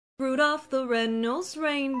Rudolph the red-nosed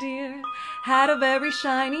reindeer had a very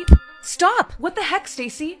shiny... Stop! What the heck,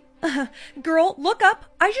 Stacy? Girl, look up.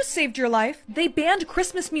 I just saved your life. They banned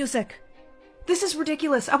Christmas music. This is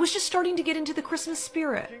ridiculous. I was just starting to get into the Christmas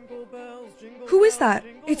spirit. Who is that?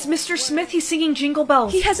 It's Mr. Smith. He's singing Jingle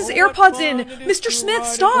Bells. He has his AirPods in. Mr. Smith,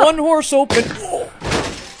 stop! One horse open.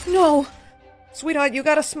 No. Sweetheart, you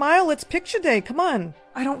gotta smile. It's picture day. Come on.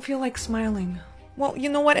 I don't feel like smiling. Well, you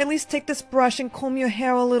know what? At least take this brush and comb your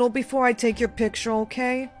hair a little before I take your picture,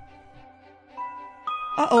 okay?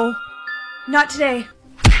 Uh-oh. Not today.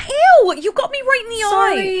 Ew! You got me right in the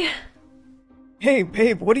eye! Sorry. Hey,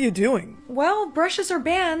 babe, what are you doing? Well, brushes are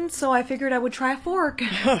banned, so I figured I would try a fork.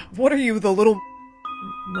 What are you, the little...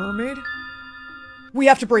 mermaid? We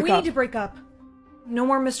have to break up. We need to break up. No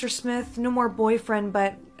more Mr. Smith, no more boyfriend,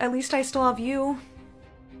 but at least I still have you.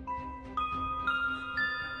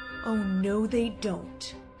 Oh, no, they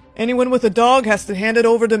don't. Anyone with a dog has to hand it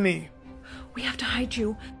over to me. We have to hide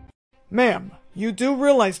you. Ma'am, you do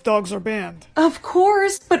realize dogs are banned. Of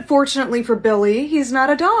course, but fortunately for Billy, he's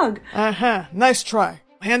not a dog. Uh-huh, nice try.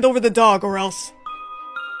 Hand over the dog or else...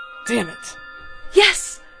 Damn it.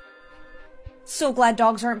 Yes! So glad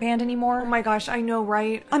dogs aren't banned anymore. Oh my gosh, I know,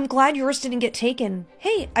 right? I'm glad yours didn't get taken.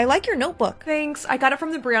 Hey, I like your notebook. Thanks, I got it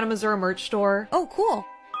from the Brianna Mizura merch store. Oh, cool.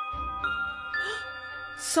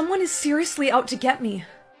 Someone is seriously out to get me.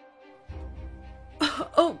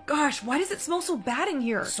 Oh gosh, why does it smell so bad in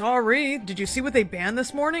here? Sorry, did you see what they banned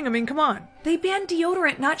this morning? I mean, come on. They banned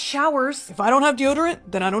deodorant, not showers. If I don't have deodorant,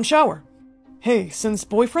 then I don't shower. Hey, since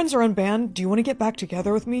boyfriends are unbanned, do you want to get back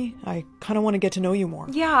together with me? I kind of want to get to know you more.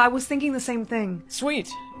 Yeah, I was thinking the same thing. Sweet.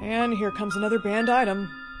 And here comes another banned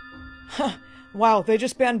item. Wow, they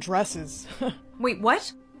just banned dresses. Wait,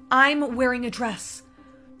 what? I'm wearing a dress.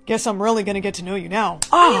 Guess I'm really gonna get to know you now.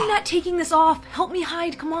 I am not taking this off. Help me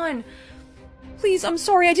hide, come on. Please, I'm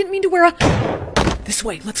sorry, I didn't mean to wear a... This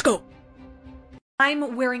way, let's go.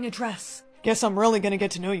 I'm wearing a dress. Guess I'm really gonna get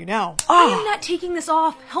to know you now. I am not taking this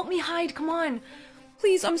off. Help me hide, come on.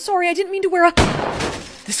 Please, I'm sorry, I didn't mean to wear a...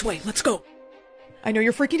 This way, let's go. I know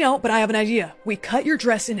you're freaking out, but I have an idea. We cut your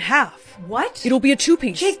dress in half. What? It'll be a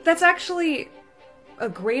two-piece. Jake, that's actually a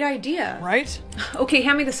great idea. Right? Okay,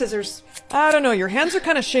 hand me the scissors. I don't know, your hands are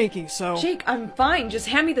kind of shaky, so... Jake, I'm fine. Just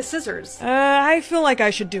hand me the scissors. I feel like I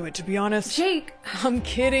should do it, to be honest. Jake! I'm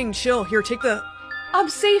kidding, chill. Here, take the... I'm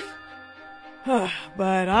safe. But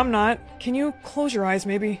I'm not. Can you close your eyes,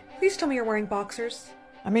 maybe? Please tell me you're wearing boxers.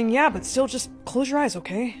 I mean, yeah, but still just close your eyes,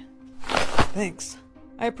 okay? Thanks.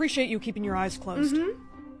 I appreciate you keeping your eyes closed.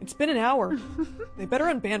 It's been an hour. They better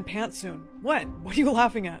unban pants soon. What? What are you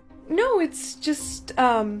laughing at? No, it's just,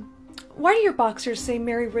 why do your boxers say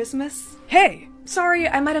Merry Christmas? Hey! Sorry,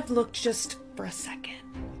 I might have looked just for a second.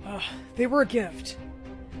 They were a gift.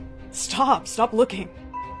 Stop looking.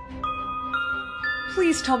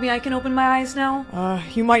 Please tell me I can open my eyes now.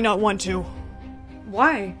 You might not want to.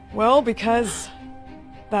 Why? Well, because...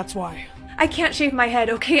 that's why. I can't shave my head,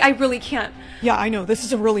 okay? I really can't. Yeah, I know, this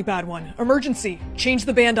is a really bad one. Emergency! Change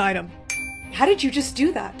the banned item. How did you just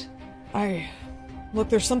do that? Look,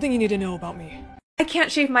 there's something you need to know about me. I can't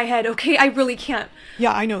shave my head, okay? I really can't.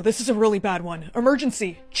 Yeah, I know, this is a really bad one.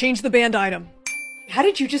 Emergency! Change the banned item. How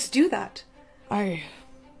did you just do that?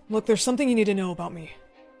 Look, there's something you need to know about me.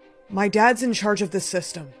 My dad's in charge of this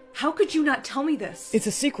system. How could you not tell me this? It's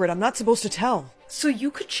a secret, I'm not supposed to tell. So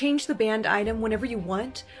you could change the banned item whenever you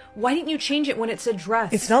want? Why didn't you change it when it said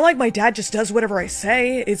dress? It's not like my dad just does whatever I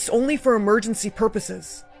say. It's only for emergency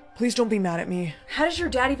purposes. Please don't be mad at me. How does your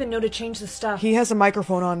dad even know to change the stuff? He has a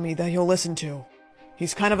microphone on me that he'll listen to.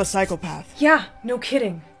 He's kind of a psychopath. Yeah, no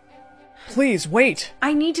kidding. Please, wait.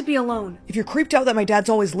 I need to be alone. If you're creeped out that my dad's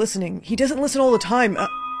always listening, he doesn't listen all the time.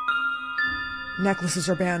 Necklaces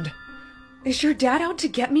are banned. Is your dad out to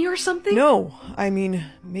get me or something? No, I mean,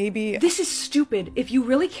 maybe... This is stupid. If you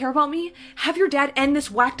really care about me, have your dad end this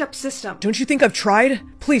whacked up system. Don't you think I've tried?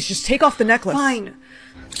 Please, just take off the necklace. Fine.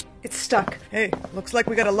 It's stuck. Hey, looks like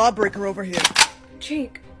we got a lawbreaker over here.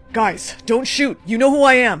 Jake. Guys, don't shoot. You know who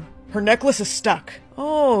I am. Her necklace is stuck.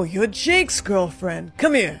 Oh, you're Jake's girlfriend.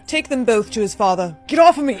 Come here. Take them both to his father. Get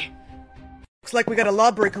off of me! Looks like we got a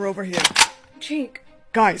lawbreaker over here. Jake.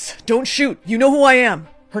 Guys, don't shoot. You know who I am.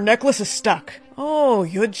 Her necklace is stuck. Oh,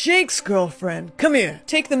 you're Jake's girlfriend. Come here.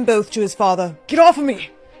 Take them both to his father. Get off of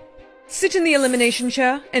me! Sit in the elimination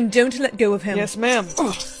chair and don't let go of him. Yes, ma'am.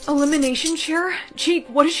 Elimination chair? Jake,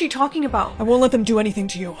 what is she talking about? I won't let them do anything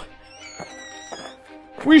to you.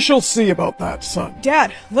 We shall see about that, son.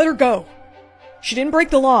 Dad, let her go. She didn't break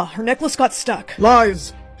the law. Her necklace got stuck.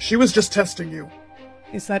 Lies. She was just testing you.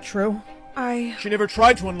 Is that true? She never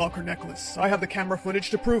tried to unlock her necklace. I have the camera footage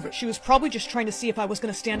to prove it. She was probably just trying to see if I was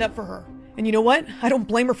gonna stand up for her. And you know what? I don't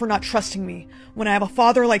blame her for not trusting me, when I have a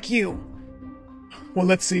father like you. Well,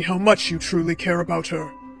 let's see how much you truly care about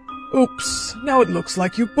her. Oops, now it looks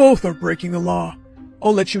like you both are breaking the law.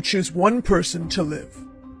 I'll let you choose one person to live.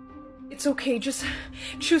 It's okay, just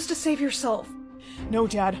choose to save yourself. No,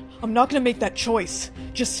 Dad, I'm not gonna make that choice.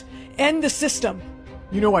 Just end the system.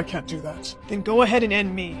 You know I can't do that. Then go ahead and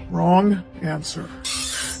end me. Wrong answer.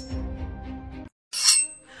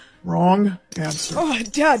 Wrong answer. Oh,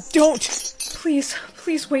 Dad, don't! Please,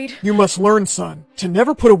 please wait. You must learn, son, to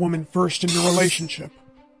never put a woman first in your relationship.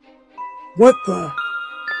 What the?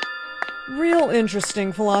 Real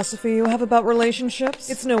interesting philosophy you have about relationships.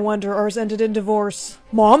 It's no wonder ours ended in divorce.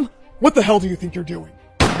 Mom? What the hell do you think you're doing?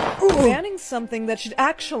 Banning something that should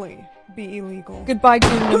actually be illegal. Goodbye,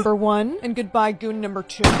 goon number 1, and goodbye, goon number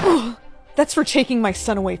 2. That's for taking my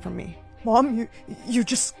son away from me. Mom, you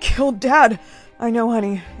just killed Dad. I know,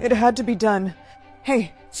 honey. It had to be done.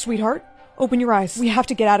 Hey, sweetheart, open your eyes. We have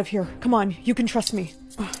to get out of here. Come on, you can trust me.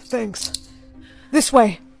 Thanks. This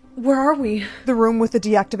way. Where are we? The room with the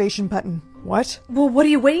deactivation button. What? Well, what are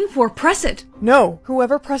you waiting for? Press it! No.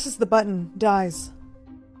 Whoever presses the button dies.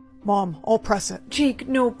 Mom, I'll press it. Jake,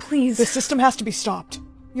 no, please. The system has to be stopped.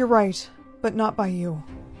 You're right, but not by you.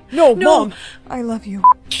 No, Mom! I love you.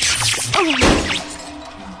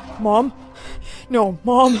 Mom? No,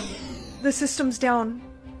 Mom! The system's down.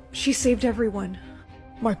 She saved everyone.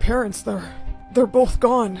 My parents, they're both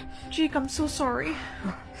gone. Jake, I'm so sorry.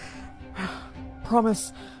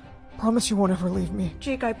 Promise you won't ever leave me.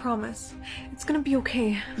 Jake, I promise. It's gonna be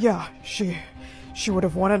okay. Yeah, she would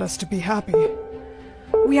have wanted us to be happy.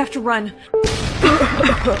 We have to run.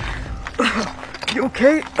 You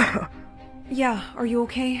okay? Yeah, are you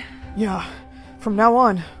okay? Yeah. From now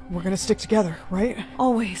on, we're gonna stick together, right?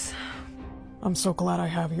 Always. I'm so glad I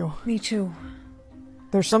have you. Me too.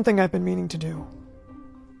 There's something I've been meaning to do.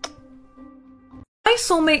 My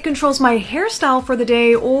soulmate controls my hairstyle for the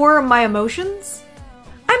day or my emotions.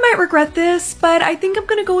 I might regret this, but I think I'm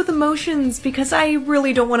gonna go with emotions because I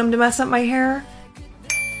really don't want him to mess up my hair.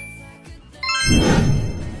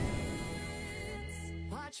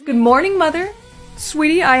 Good morning, Mother.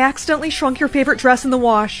 Sweetie, I accidentally shrunk your favorite dress in the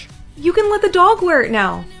wash. You can let the dog wear it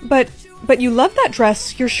now. But you love that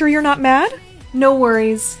dress. You're sure you're not mad? No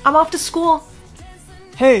worries. I'm off to school.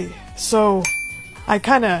 Hey, so I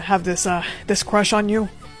kinda have this crush on you.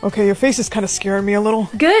 Okay, your face is kinda scaring me a little.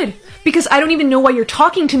 Good, because I don't even know why you're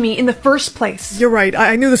talking to me in the first place. You're right.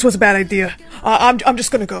 I knew this was a bad idea. I'm just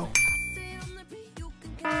gonna go.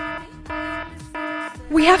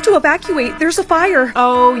 We have to evacuate. There's a fire.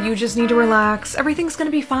 Oh, you just need to relax. Everything's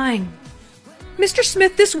gonna be fine. Mr.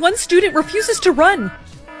 Smith, this one student refuses to run.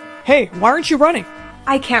 Hey, why aren't you running?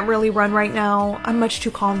 I can't really run right now. I'm much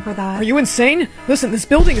too calm for that. Are you insane? Listen, this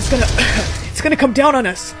building is gonna... it's gonna come down on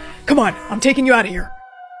us. Come on, I'm taking you out of here.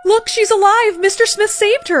 Look, she's alive! Mr. Smith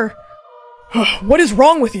saved her! What is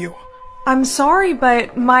wrong with you? I'm sorry,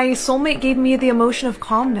 but my soulmate gave me the emotion of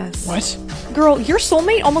calmness. What? Girl, your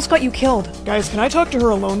soulmate almost got you killed. Guys, can I talk to her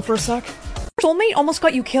alone for a sec? Your soulmate almost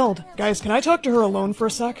got you killed. Guys, can I talk to her alone for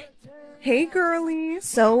a sec? Hey, girlie.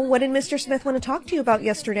 So, what did Mr. Smith want to talk to you about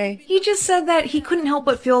yesterday? He just said that he couldn't help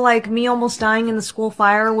but feel like me almost dying in the school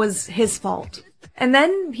fire was his fault. And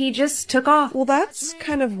then he just took off. Well, that's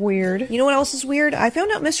kind of weird. You know what else is weird? I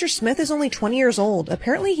found out Mr. Smith is only 20 years old.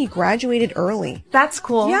 Apparently he graduated early. That's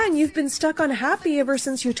cool. Yeah, and you've been stuck unhappy ever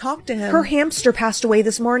since you talked to him. Her hamster passed away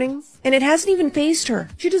this morning, and it hasn't even fazed her.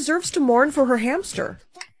 She deserves to mourn for her hamster.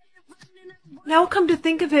 Now come to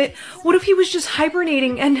think of it, what if he was just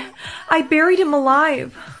hibernating and I buried him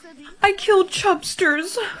alive? I killed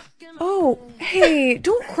Chubsters. Oh, hey,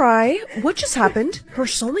 don't cry. What just happened? Her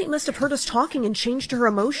soulmate must have heard us talking and changed her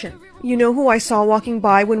emotion. You know who I saw walking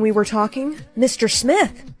by when we were talking? Mr.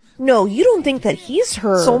 Smith. No, you don't think that he's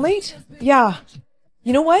her... Soulmate? Yeah.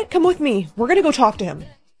 You know what? Come with me. We're gonna go talk to him.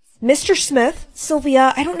 Mr. Smith?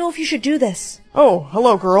 Sylvia, I don't know if you should do this. Oh,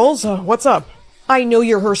 hello girls. What's up? I know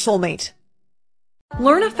you're her soulmate.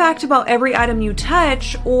 Learn a fact about every item you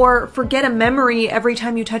touch, or forget a memory every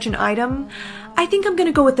time you touch an item. I think I'm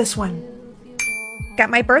gonna go with this one. Got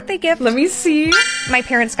my birthday gift. Let me see. My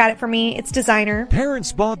parents got it for me. It's designer.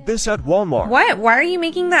 Parents bought this at Walmart. What? Why are you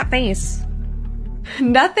making that face?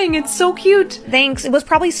 Nothing, it's so cute. Thanks. It was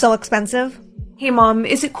probably so expensive. Hey Mom,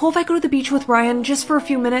 is it cool if I go to the beach with Ryan just for a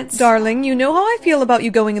few minutes? Darling, you know how I feel about you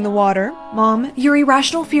going in the water. Mom, your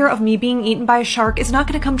irrational fear of me being eaten by a shark is not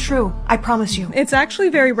gonna come true. I promise you. It's actually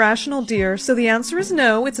very rational, dear, so the answer is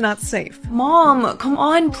no, it's not safe. Mom, come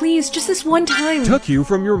on, please, just this one time. Took you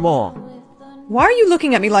from your mom. Why are you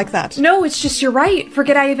looking at me like that? No, it's just you're right.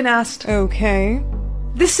 Forget I even asked. Okay.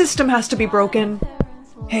 This system has to be broken.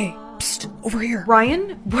 Hey, psst, over here.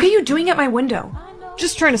 Ryan, what are you doing at my window?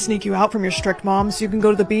 Just trying to sneak you out from your strict mom so you can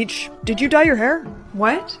go to the beach. Did you dye your hair?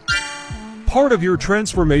 What? Part of your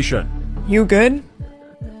transformation. You good?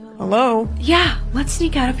 Hello? Yeah, let's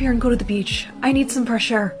sneak out of here and go to the beach. I need some fresh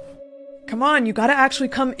air. Come on, you gotta actually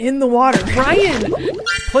come in the water. Ryan!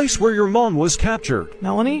 Place where your mom was captured.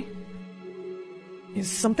 Melanie? Is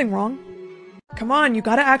something wrong? Come on, you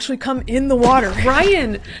gotta actually come in the water.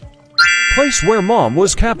 Ryan! Place where mom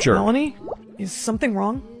was captured. Melanie? Is something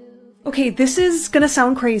wrong? Okay, this is gonna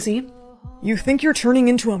sound crazy. You think you're turning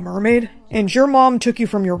into a mermaid? And your mom took you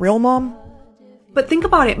from your real mom? But think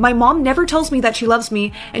about it, my mom never tells me that she loves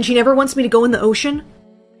me, and she never wants me to go in the ocean.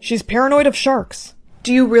 She's paranoid of sharks.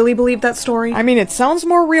 Do you really believe that story? I mean, it sounds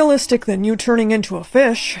more realistic than you turning into a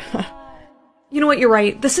fish. You know what, you're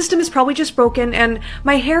right. The system is probably just broken, and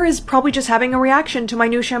my hair is probably just having a reaction to my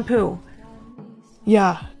new shampoo.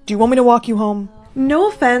 Yeah, do you want me to walk you home? No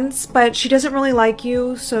offense, but she doesn't really like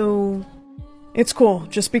you, so... It's cool,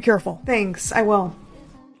 just be careful. Thanks, I will.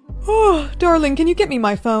 Oh, darling, can you get me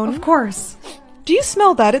my phone? Of course. Do you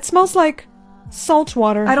smell that? It smells like salt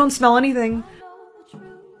water. I don't smell anything.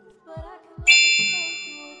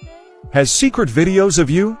 Has secret videos of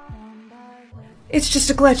you? It's just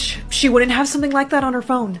a glitch. She wouldn't have something like that on her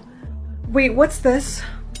phone. Wait, what's this?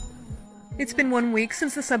 It's been 1 week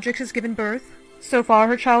since the subject has given birth. So far,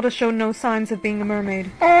 her child has shown no signs of being a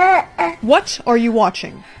mermaid. What are you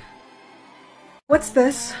watching? What's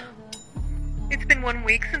this? It's been 1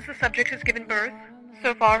 week since the subject has given birth.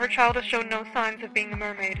 So far, her child has shown no signs of being a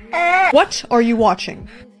mermaid. What are you watching?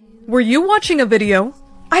 Were you watching a video?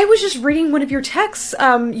 I was just reading one of your texts.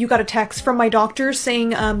 You got a text from my doctor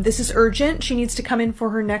saying, this is urgent. She needs to come in for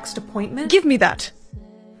her next appointment. Give me that.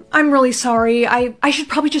 I'm really sorry. I should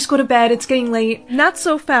probably just go to bed. It's getting late. Not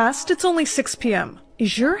so fast. It's only 6 p.m.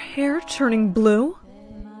 Is your hair turning blue?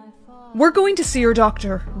 We're going to see your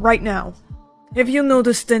doctor right now. Have you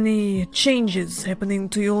noticed any changes happening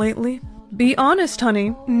to you lately? Be honest,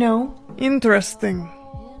 honey. No. Interesting.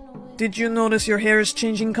 Did you notice your hair is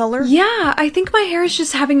changing color? Yeah, I think my hair is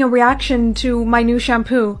just having a reaction to my new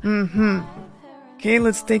shampoo. Okay,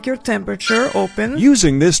 let's take your temperature. Open.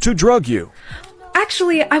 Using this to drug you.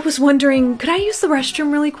 Actually, I was wondering, could I use the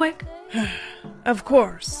restroom really quick? Of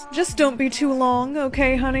course. Just don't be too long,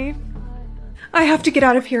 okay, honey? I have to get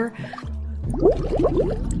out of here.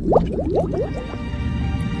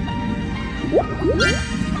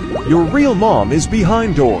 Your real mom is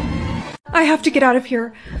behind door. I have to get out of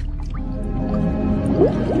here.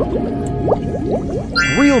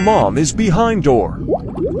 Real mom is behind door.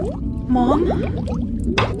 Mom?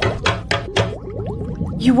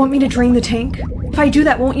 You want me to drain the tank? If I do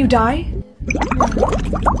that, won't you die?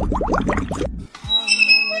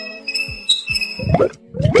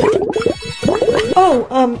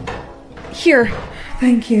 Oh, here.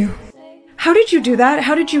 Thank you. How did you do that?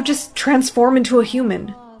 How did you just transform into a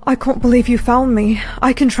human? I can't believe you found me.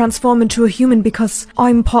 I can transform into a human because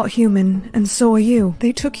I'm part human, and so are you.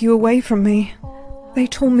 They took you away from me. They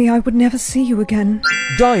told me I would never see you again.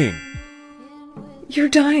 Dying. You're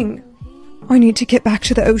dying. I need to get back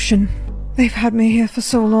to the ocean. They've had me here for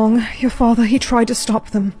so long. Your father, he tried to stop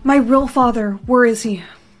them. My real father, where is he?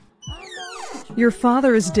 Your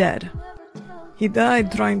father is dead. He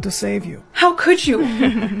died trying to save you. How could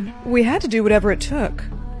you? We had to do whatever it took.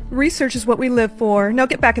 Research is what we live for. Now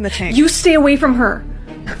get back in the tank. You stay away from her.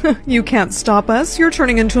 You can't stop us. You're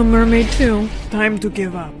turning into a mermaid too. Time to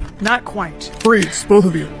give up. Not quite. Freeze, both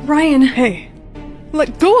of you. Ryan. Hey,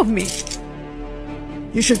 let go of me.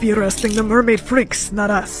 You should be arresting the mermaid freaks, not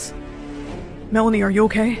us. Melanie, are you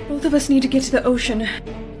okay? Both of us need to get to the ocean.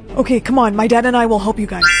 Okay, come on. My dad and I will help you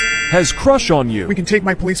guys. Has crush on you. We can take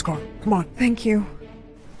my police car. Come on. Thank you.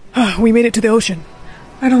 We made it to the ocean.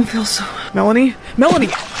 I don't feel so... Melanie?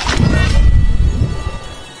 Melanie!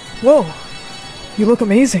 Whoa. You look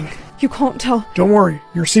amazing. You can't tell. Don't worry,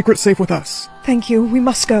 your secret's safe with us. Thank you. We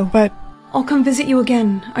must go. But... I'll come visit you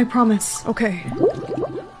again. I promise. Okay.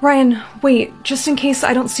 Ryan, wait. Just in case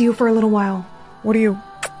I don't see you for a little while. What do you...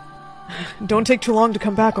 Don't take too long to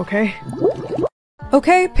come back, okay?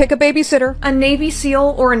 Okay, pick a babysitter. A Navy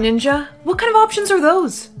SEAL or a ninja? What kind of options are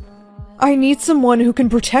those? I need someone who can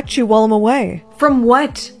protect you while I'm away. From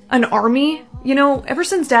what? An army? You know, ever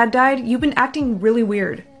since Dad died, you've been acting really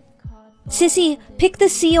weird. Sissy, pick the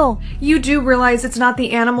seal. You do realize it's not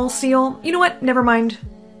the animal seal? You know what? Never mind.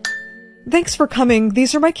 Thanks for coming.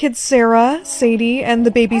 These are my kids Sarah, Sadie, and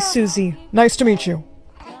the baby Susie. Nice to meet you.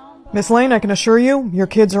 Miss Lane, I can assure you, your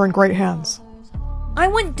kids are in great hands. I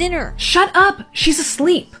want dinner. Shut up! She's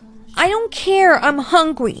asleep. I don't care. I'm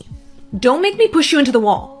hungry. Don't make me push you into the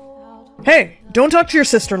wall. Hey, don't talk to your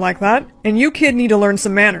sister like that. And you kid need to learn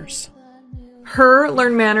some manners. Her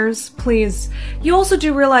learn manners, please. You also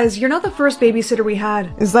do realize you're not the first babysitter we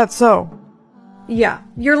had. Is that so? Yeah,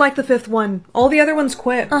 you're like the 5th one. All the other ones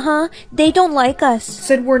quit. They don't like us.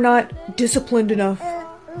 Said we're not disciplined enough.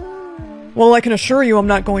 Well, I can assure you I'm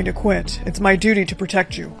not going to quit. It's my duty to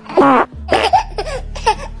protect you.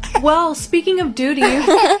 Well, speaking of duty,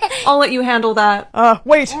 I'll let you handle that.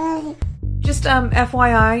 Wait! Just,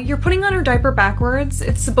 FYI, you're putting on her diaper backwards.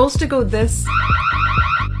 It's supposed to go this.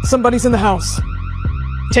 Somebody's in the house.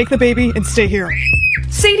 Take the baby and stay here.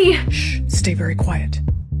 Sadie! Shh, stay very quiet.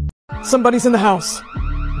 Somebody's in the house.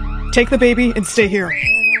 Take the baby and stay here.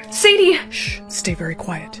 Sadie! Shh, stay very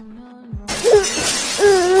quiet. Shh,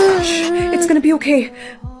 it's gonna be okay.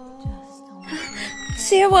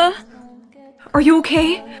 Sarah. Are you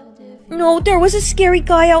okay? No, there was a scary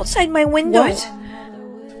guy outside my window. What?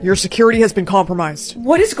 Your security has been compromised.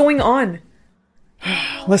 What is going on?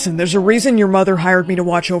 Listen, there's a reason your mother hired me to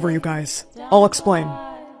watch over you guys. I'll explain.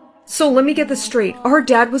 So let me get this straight. Our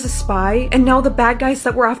dad was a spy, and now the bad guys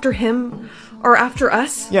that were after him are after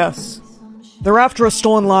us? Yes. They're after a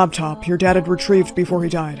stolen laptop your dad had retrieved before he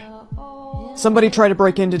died. Somebody tried to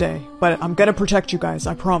break in today, but I'm gonna protect you guys,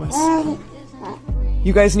 I promise.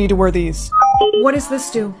 You guys need to wear these. What does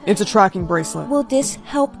this do? It's a tracking bracelet. Will this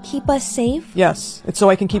help keep us safe? Yes, it's so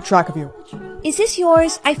I can keep track of you. Is this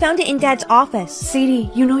yours? I found it in Dad's office.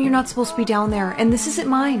 Sadie, you know you're not supposed to be down there, and this isn't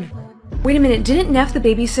mine. Wait a minute, didn't Neff the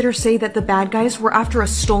babysitter say that the bad guys were after a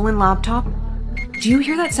stolen laptop? Do you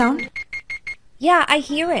hear that sound? Yeah, I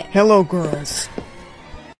hear it. Hello, girls.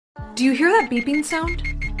 Do you hear that beeping sound?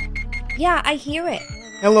 Yeah, I hear it.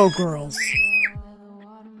 Hello, girls.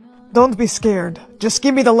 Don't be scared. Just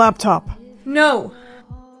give me the laptop. No.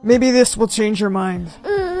 Maybe this will change your mind.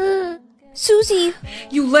 Susie!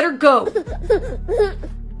 You let her go.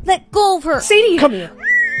 Let go of her! Sadie! Come here.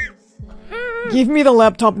 Give me the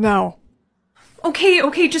laptop now.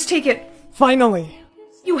 Okay, just take it. Finally.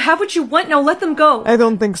 You have what you want, now let them go. I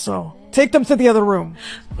don't think so. Take them to the other room.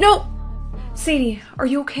 No! Sadie, are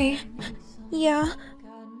you okay? Yeah.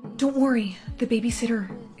 Don't worry, the babysitter,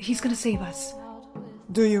 he's gonna save us.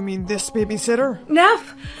 Do you mean this babysitter?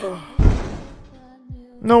 Neff!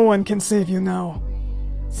 No one can save you now.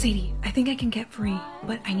 Sadie, I think I can get free,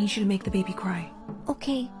 but I need you to make the baby cry.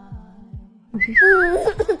 Okay.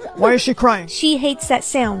 Why is she crying? She hates that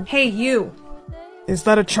sound. Hey, you! Is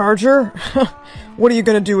that a charger? What are you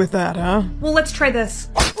gonna do with that, huh? Well, let's try this.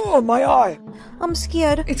 Oh, my eye! I'm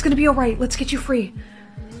scared. It's gonna be alright, let's get you free.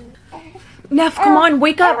 Neff, come on,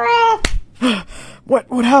 wake up!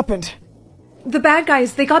 What happened? The bad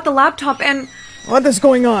guys, they got the laptop and... What is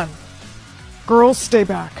going on? Girls, stay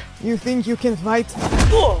back. You think you can fight?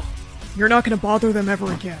 You're not gonna bother them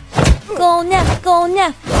ever again. Go Neff, go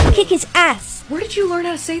Neff. Kick his ass. Where did you learn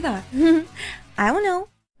how to say that? I don't know.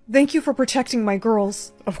 Thank you for protecting my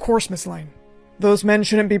girls. Of course, Miss Lane. Those men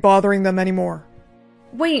shouldn't be bothering them anymore.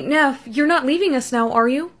 Wait, Neff, you're not leaving us now, are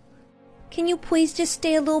you? Can you please just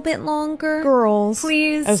stay a little bit longer? Girls.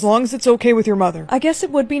 Please. As long as it's okay with your mother. I guess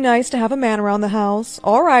it would be nice to have a man around the house.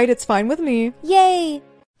 Alright, it's fine with me. Yay!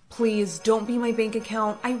 Please, don't be my bank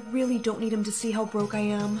account. I really don't need him to see how broke I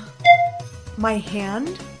am. My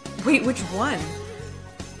hand? Wait, which one?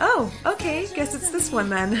 Oh, okay, guess it's this one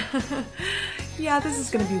then. Yeah, this is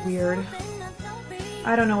gonna be weird.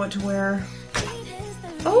 I don't know what to wear.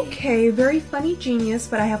 Okay, very funny genius,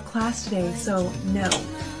 but I have class today, so no.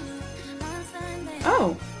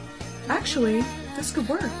 Oh, actually, this could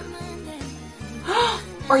work.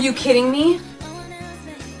 Are you kidding me?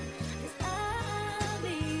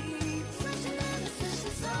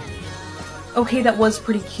 Okay, that was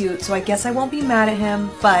pretty cute, so I guess I won't be mad at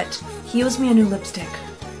him, but he owes me a new lipstick.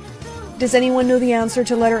 Does anyone know the answer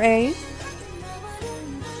to letter A?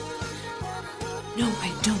 No,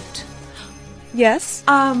 I don't. Yes?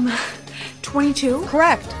 22?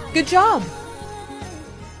 Correct. Good job.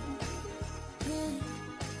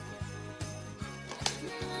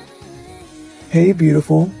 Hey,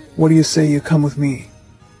 beautiful. What do you say you come with me?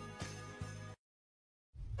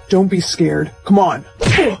 Don't be scared. Come on.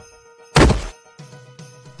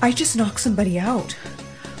 I just knocked somebody out.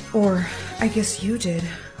 Or, I guess you did.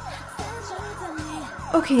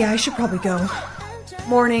 Okay, yeah, I should probably go.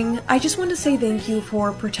 Morning. I just wanted to say thank you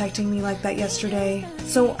for protecting me like that yesterday.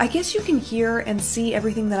 So, I guess you can hear and see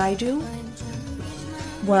everything that I do?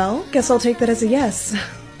 Well, guess I'll take that as a yes.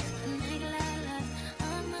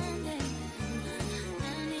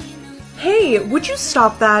 Hey, would you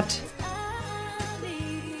stop that?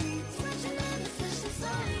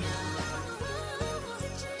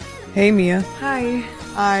 Hey, Mia. Hi.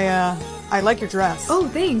 I like your dress. Oh,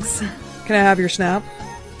 thanks. Can I have your snap?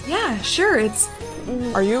 Yeah, sure, it's...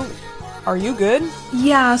 Are you good?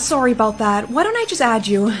 Yeah, sorry about that. Why don't I just add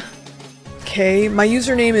you? Okay, my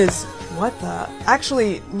username is... What the...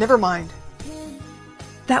 Actually, never mind.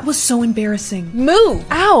 That was so embarrassing. Move!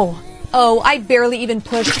 Ow! Oh, I barely even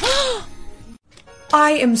pushed.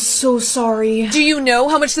 I am so sorry. Do you know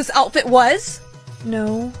how much this outfit was?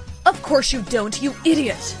 No. Of course you don't, you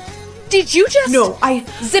idiot. Did you just... No,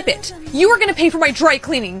 Zip it. You were gonna pay for my dry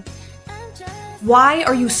cleaning. Why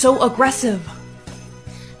are you so aggressive?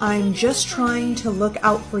 I'm just trying to look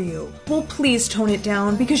out for you. Well, please tone it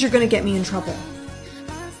down because you're gonna get me in trouble.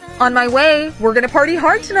 On my way. We're gonna party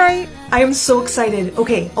hard tonight. I am so excited.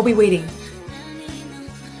 Okay, I'll be waiting.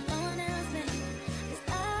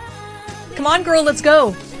 Come on, girl, let's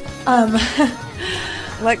go.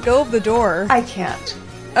 Let go of the door. I can't.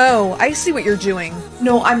 Oh, I see what you're doing.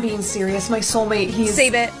 No, I'm being serious. My soulmate, he's...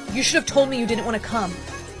 Save it. You should have told me you didn't want to come.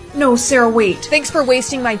 No, Sarah, wait. Thanks for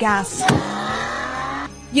wasting my gas.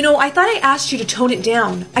 You know, I thought I asked you to tone it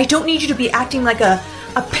down. I don't need you to be acting like a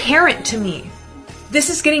parent to me. This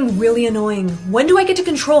is getting really annoying. When do I get to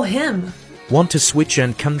control him? Want to switch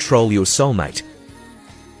and control your soulmate?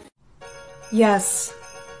 Yes.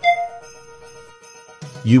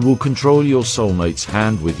 You will control your soulmate's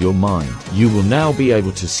hand with your mind. You will now be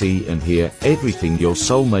able to see and hear everything your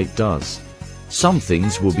soulmate does. Some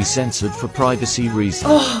things will be censored for privacy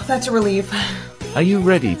reasons. Oh, that's a relief. Are you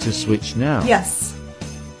ready to switch now? Yes.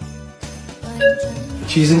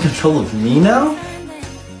 She's in control of me now?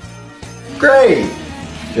 Great!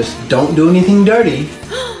 Just don't do anything dirty.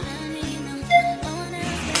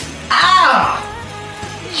 Ah!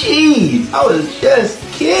 Jeez, I was just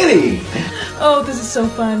kidding. Oh, this is so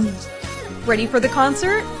fun. Ready for the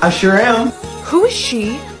concert? I sure am. Who is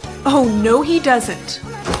she? Oh, no, he doesn't.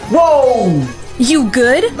 Whoa! You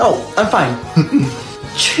good? No, I'm fine.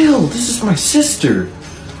 Chill, this is my sister.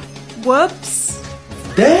 Whoops.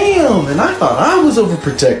 Damn, and I thought I was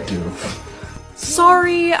overprotective.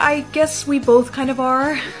 Sorry, I guess we both kind of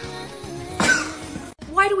are.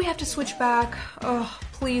 Why do we have to switch back? Oh,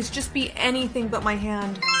 please, just be anything but my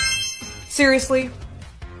hand. Seriously?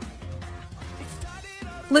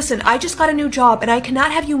 Listen, I just got a new job and I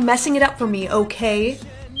cannot have you messing it up for me, okay?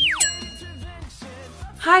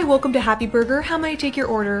 Hi, welcome to Happy Burger. How may I take your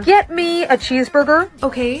order? Get me a cheeseburger.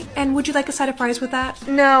 Okay, and would you like a side of fries with that?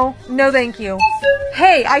 No, no thank you.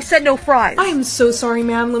 Hey, I said no fries. I am so sorry,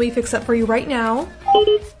 ma'am. Let me fix that for you right now.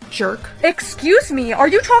 Jerk. Excuse me, are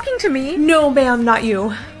you talking to me? No, ma'am, not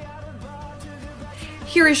you.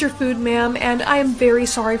 Here is your food, ma'am, and I am very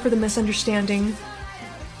sorry for the misunderstanding.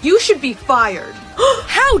 You should be fired.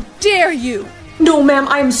 How dare you? No, ma'am,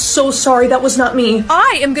 I am so sorry. That was not me.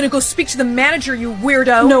 I am gonna go speak to the manager, you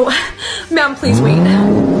weirdo. No, ma'am, please wait.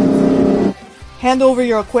 Hand over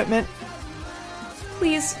your equipment.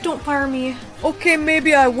 Please, don't fire me. Okay,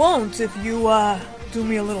 maybe I won't if you, do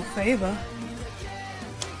me a little favor.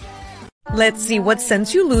 Let's see what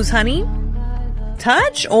sense you lose, honey.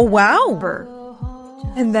 Touch? Oh, wow.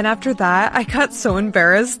 And then after that, I got so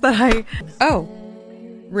embarrassed that I... Oh.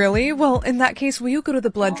 Really? Well, in that case, will you go to the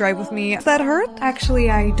blood drive with me? Does that hurt? Actually,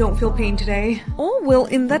 I don't feel pain today. Oh, well,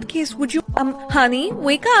 in that case, would you... honey,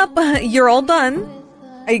 wake up. You're all done.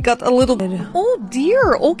 I got a little bit... Oh,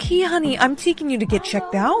 dear. Okay, honey, I'm taking you to get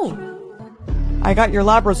checked out. I got your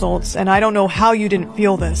lab results, and I don't know how you didn't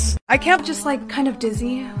feel this. I can't... Just, like, kind of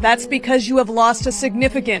dizzy. That's because you have lost a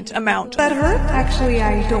significant amount. That hurt? Actually,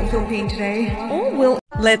 I don't feel pain today. Oh, well...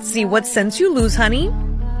 Let's see what sense you lose, honey.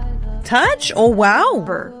 Touch? Oh, wow.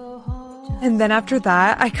 And then after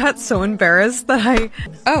that, I got so embarrassed that I...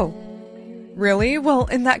 Oh. Really? Well,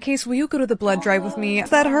 in that case, will you go to the blood drive with me? Does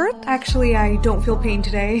that hurt? Actually, I don't feel pain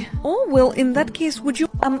today. Oh, well, in that case, would you...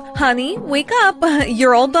 honey, wake up.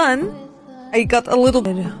 You're all done. I got a little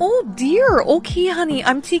bit... Oh, dear. Okay, honey,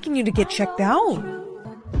 I'm taking you to get checked out.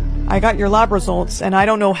 I got your lab results, and I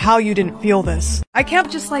don't know how you didn't feel this. I can't...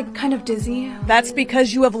 Just, like, kind of dizzy. That's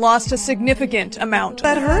because you have lost a significant amount.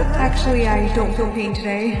 That hurt? Actually, I don't feel pain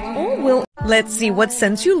today. Oh, well... Let's see what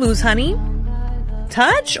sense you lose, honey.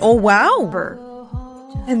 Touch? Oh, wow.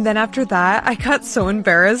 And then after that, I got so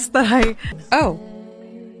embarrassed that I... Oh.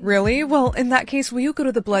 Really? Well, in that case, will you go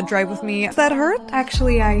to the blood drive with me? Does that hurt?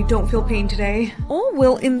 Actually, I don't feel pain today. Oh,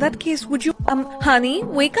 well, in that case, would you... honey,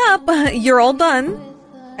 wake up. You're all done.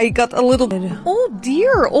 I got a little bit... Oh,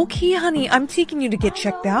 dear. Okay, honey, I'm taking you to get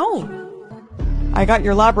checked out. I got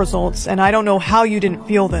your lab results, and I don't know how you didn't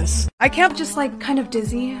feel this. I can't... Just, like, kind of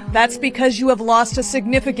dizzy. That's because you have lost a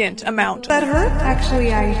significant amount. That hurt?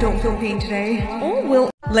 Actually, I don't feel pain today. Oh, well...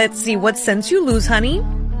 Let's see what sense you lose, honey.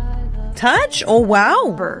 Touch? Oh,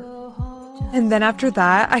 wow. And then after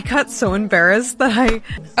that, I got so embarrassed that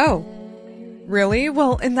Oh. Really?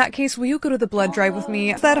 Well, in that case, will you go to the blood drive with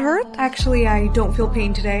me? Does that hurt? Actually, I don't feel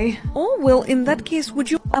pain today. Oh, well, in that case, would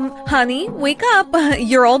you... honey, wake up.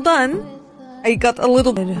 You're all done. I got a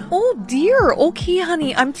little bit... Oh, dear. Okay,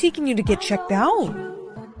 honey, I'm taking you to get checked out.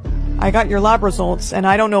 I got your lab results, and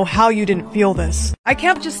I don't know how you didn't feel this. I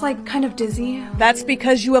kept just, kind of dizzy. That's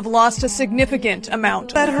because you have lost a significant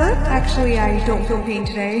amount. That hurt? Actually, I don't feel pain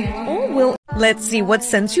today. Oh, well, let's see what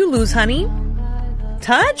sense you lose, honey.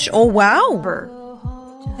 Touch? Oh, wow.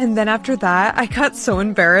 And then after that, I got so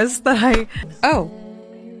embarrassed that Oh.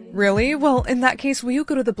 Really? Well, in that case, will you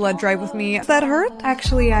go to the blood drive with me? Does that hurt?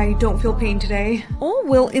 Actually, I don't feel pain today. Oh,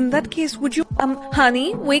 well, in that case, would you...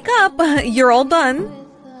 honey, wake up. You're all done.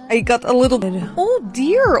 I got a little bit... Oh,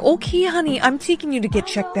 dear. Okay, honey, I'm taking you to get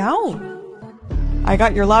checked out. I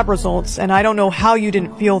got your lab results, and I don't know how you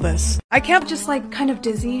didn't feel this. I kept just, kind of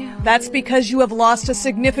dizzy. That's because you have lost a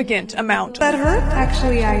significant amount. That hurt?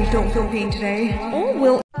 Actually, I don't feel pain today. Oh,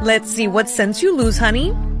 well, let's see what sense you lose,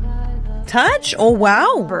 honey. Touch? Oh,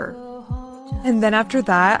 wow. And then after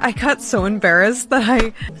that, I got so embarrassed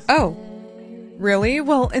that Oh. Really?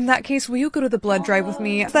 Well, in that case, will you go to the blood drive with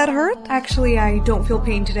me? Does that hurt? Actually, I don't feel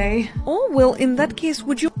pain today. Oh, well, in that case,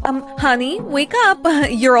 would you... honey, wake up.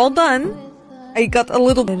 You're all done. I got a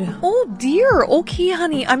little bit... Oh, dear. Okay,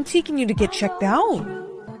 honey, I'm taking you to get checked out.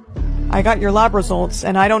 I got your lab results,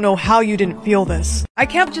 and I don't know how you didn't feel this. I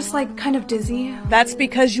kept just, kind of dizzy. That's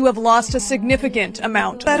because you have lost a significant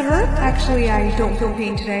amount. That hurt? Actually, I don't feel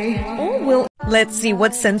pain today. Oh, well, let's see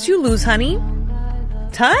what sense you lose, honey.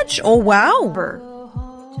 Touch? Oh, wow.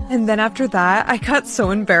 And then after that, I got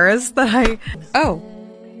so embarrassed that Oh.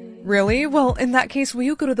 Really? Well, in that case, will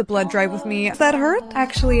you go to the blood drive with me? Does that hurt?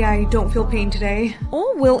 Actually, I don't feel pain today.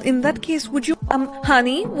 Oh, well, in that case, would you...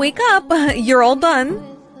 honey, wake up. You're all done.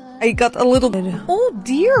 I got a little bit... Oh,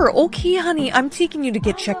 dear. Okay, honey, I'm taking you to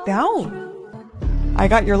get checked out. I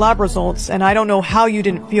got your lab results, and I don't know how you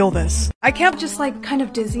didn't feel this. I kept just, kind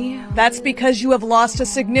of dizzy. That's because you have lost a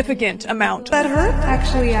significant amount. That hurt?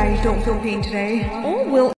 Actually, I don't feel pain today. Oh,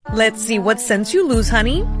 well, let's see what sense you lose,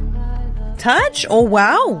 honey. Touch? Oh,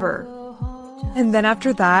 wow. And then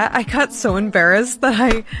after that, I got so embarrassed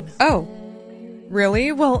that Oh.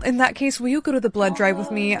 Really? Well, in that case, will you go to the blood drive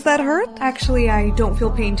with me? Does that hurt? Actually, I don't feel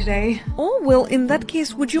pain today. Oh, well, in that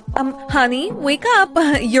case, would you... honey, wake up.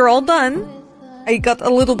 You're all done. I got a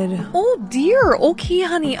little bit... Oh, dear. Okay,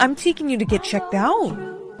 honey, I'm taking you to get checked out.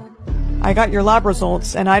 I got your lab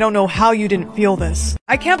results, and I don't know how you didn't feel this.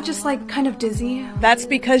 I kept just, kind of dizzy. That's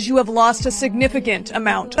because you have lost a significant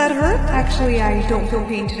amount. That hurt? Actually, I don't feel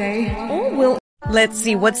pain today. Oh, well, let's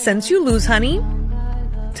see what sense you lose, honey.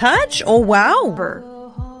 Touch? Oh,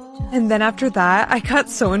 wow. And then after that, I got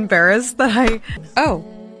so embarrassed that Oh.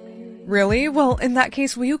 Really? Well, in that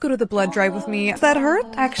case, will you go to the blood drive with me? Does that hurt?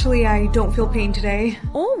 Actually, I don't feel pain today.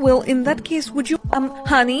 Oh, well, in that case, would you...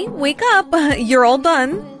 honey, wake up. You're all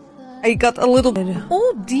done. I got a little bit...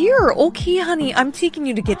 Oh, dear. Okay, honey, I'm taking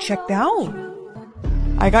you to get checked out.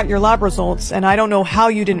 I got your lab results, and I don't know how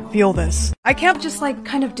you didn't feel this. I kept just,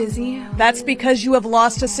 kind of dizzy. That's because you have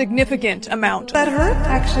lost a significant amount. That hurt?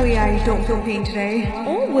 Actually, I don't feel pain today.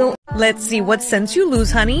 Oh, well, let's see what sense you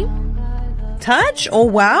lose, honey. Touch? Oh,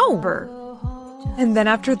 wow. And then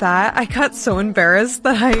after that, I got so embarrassed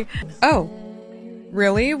that Oh.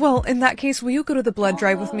 Really? Well, in that case, will you go to the blood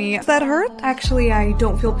drive with me? Does that hurt? Actually, I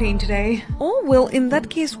don't feel pain today. Oh, well, in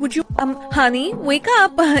that case, would you... honey, wake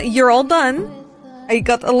up. You're all done. I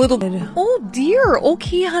got a little bit... Oh, dear.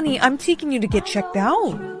 Okay, honey, I'm taking you to get checked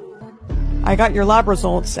out. I got your lab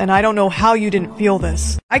results, and I don't know how you didn't feel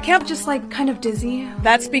this. I kept just, kind of dizzy.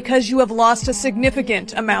 That's because you have lost a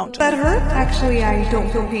significant amount. That hurt? Actually, I don't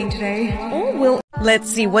feel pain today. Oh, well, let's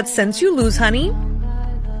see what sense you lose, honey.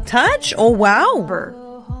 Touch? Oh,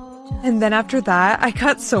 wow. And then after that, I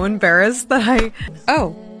got so embarrassed that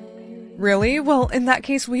Oh. Really? Well, in that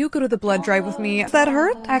case, will you go to the blood drive with me? Does that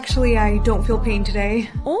hurt? Actually, I don't feel pain today.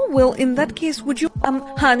 Oh, well, in that case, would you...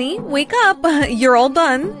 honey, wake up. You're all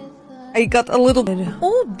done. I got a little bit...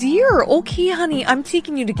 Oh, dear. Okay, honey, I'm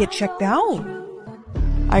taking you to get checked out.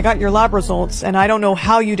 I got your lab results, and I don't know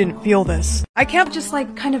how you didn't feel this. I kept just,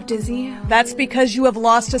 kind of dizzy. That's because you have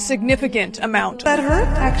lost a significant amount. That hurt?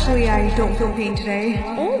 Actually, I don't feel pain today.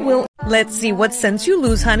 Oh, well, let's see what sense you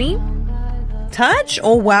lose, honey. Touch?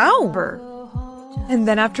 Oh, wow. And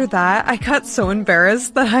then after that, I got so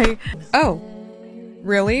embarrassed that Oh.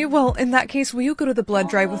 Really? Well, in that case, will you go to the blood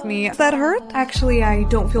drive with me? Does that hurt? Actually, I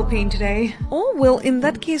don't feel pain today. Oh, well, in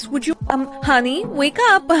that case, would you... honey, wake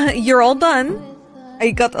up. You're all done. I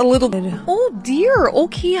got a little bit. Oh dear,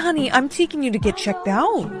 okay honey, I'm taking you to get checked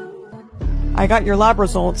out. I got your lab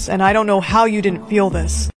results, and I don't know how you didn't feel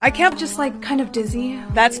this. I kept just like kind of dizzy.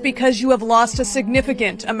 That's because you have lost a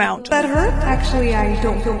significant amount. That hurt? Actually, I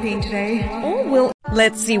don't feel pain today. Oh, well,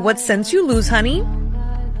 let's see what sense you lose, honey.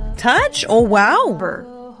 Touch? Oh, wow.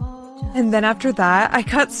 And then after that, I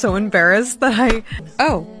got so embarrassed that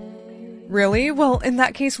oh. Really? Well, in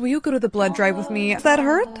that case, will you go to the blood drive with me? Does that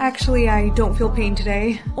hurt? Actually, I don't feel pain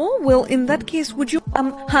today. Oh, well, in that case, would you,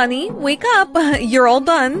 honey, wake up. You're all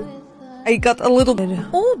done. I got a little bit.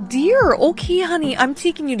 Oh dear, okay honey, I'm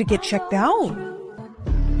taking you to get checked out.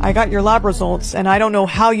 I got your lab results, and I don't know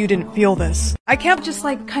how you didn't feel this. I kept just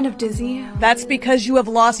like kind of dizzy. That's because you have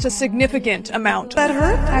lost a significant amount. That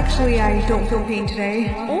hurt? Actually, I don't feel pain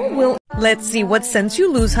today. Oh, well, let's see what sense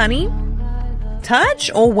you lose, honey. Touch?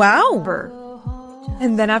 Oh, wow.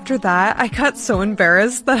 And then after that, I got so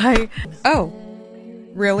embarrassed that oh.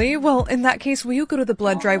 Really? Well, in that case, will you go to the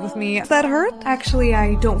blood drive with me? Does that hurt? Actually,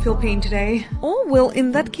 I don't feel pain today. Oh, well,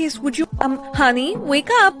 in that case, would you, honey, wake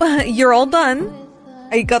up. You're all done.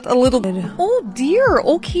 I got a little bit. Oh dear,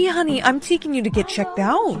 okay honey, I'm taking you to get checked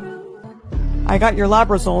out. I got your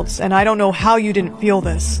lab results, and I don't know how you didn't feel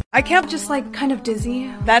this. I kept just like kind of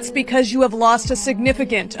dizzy. That's because you have lost a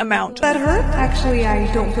significant amount. That hurt? Actually,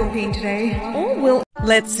 I don't feel pain today. Oh, well,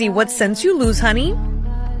 let's see what sense you lose, honey.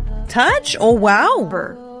 Touch? Oh, wow.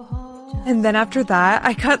 And then after that,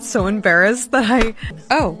 I got so embarrassed that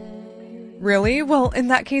oh. Really? Well, in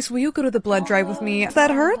that case, will you go to the blood drive with me? Does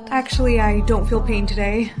that hurt? Actually, I don't feel pain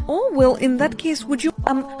today. Oh, well, in that case, would you,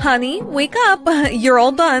 honey, wake up. You're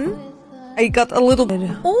all done. I got a little bit.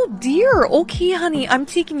 Oh dear, okay honey, I'm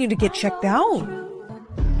taking you to get checked out.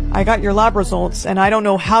 I got your lab results, and I don't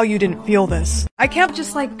know how you didn't feel this. I kept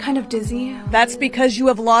just like kind of dizzy. That's because you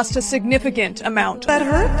have lost a significant amount. That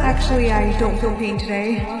hurt? Actually, I don't feel pain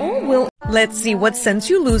today. Oh, well, let's see what sense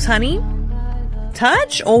you lose, honey.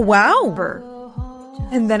 Touch? Oh, wow.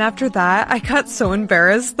 And then after that, I got so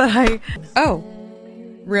embarrassed that oh.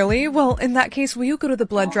 Really? Well, in that case, will you go to the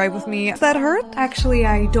blood drive with me? Does that hurt? Actually,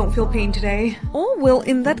 I don't feel pain today. Oh, well,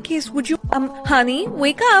 in that case, would you, honey,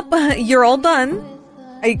 wake up. You're all done.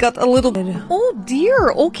 I got a little bit. Oh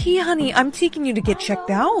dear, okay honey, I'm taking you to get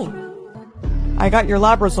checked out. I got your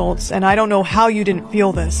lab results, and I don't know how you didn't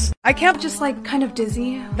feel this. I kept just like kind of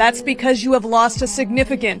dizzy. That's because you have lost a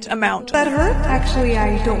significant amount. That hurt? Actually,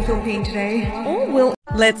 I don't feel pain today. Oh, well,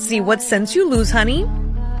 let's see what sense you lose, honey.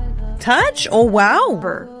 Touch? Oh, wow.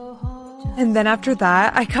 And then after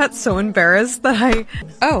that, I got so embarrassed that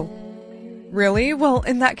oh. Really? Well,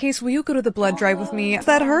 in that case, will you go to the blood drive with me? Does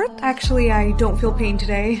that hurt? Actually, I don't feel pain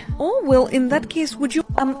today. Oh, well, in that case, would you,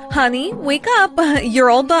 honey, wake up. You're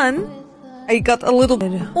all done. I got a little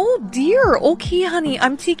bit. Oh dear, okay honey,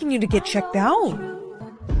 I'm taking you to get checked out.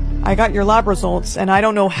 I got your lab results, and I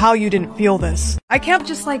don't know how you didn't feel this. I kept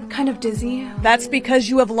just like kind of dizzy. That's because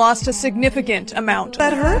you have lost a significant amount.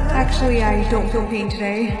 That hurt? Actually, I don't feel pain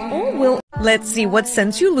today. Oh, well, let's see what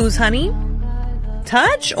sense you lose, honey.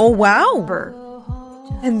 Touch? Oh,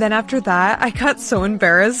 wow. And then after that, I got so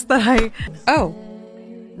embarrassed that oh.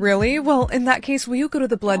 Really? Well, in that case, will you go to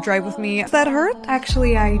the blood drive with me? Does that hurt?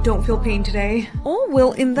 Actually, I don't feel pain today. Oh,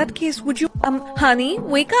 well, in that case, would you, honey,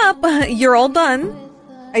 wake up. You're all done.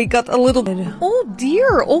 I got a little bit. Oh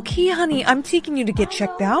dear, okay honey, I'm taking you to get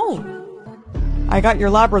checked out. I got your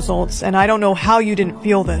lab results, and I don't know how you didn't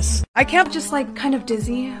feel this. I kept just like kind of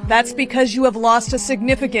dizzy. That's because you have lost a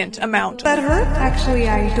significant amount. That hurt? Actually,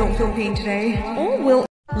 I don't feel pain today. Oh, well,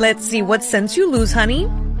 let's see what sense you lose, honey.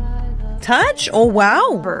 Touch? Oh,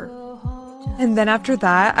 wow. And then after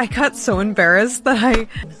that, I got so embarrassed that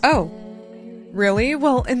oh. Really?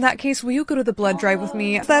 Well, in that case, will you go to the blood drive with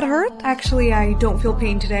me? Does that hurt? Actually, I don't feel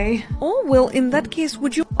pain today. Oh, well, in that case,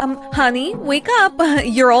 would you, honey, wake up.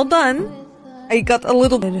 You're all done. I got a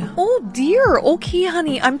little bit. Oh dear, okay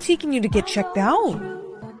honey, I'm taking you to get checked out.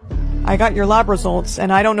 I got your lab results,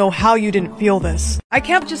 and I don't know how you didn't feel this. I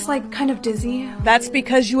kept just like kind of dizzy. That's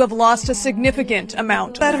because you have lost a significant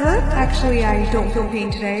amount. That hurt? Actually, I don't feel pain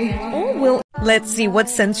today. Oh, well, let's see what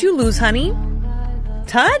sense you lose, honey.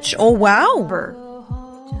 Touch? Oh,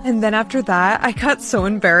 wow. And then after that, I got so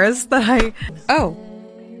embarrassed that oh.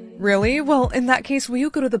 Really? Well, in that case, will you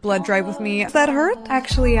go to the blood drive with me? Does that hurt?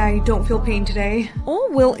 Actually, I don't feel pain today. Oh,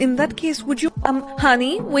 well, in that case, would you,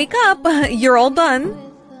 honey, wake up. You're all done.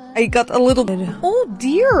 I got a little bit. Oh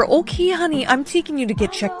dear, okay honey, I'm taking you to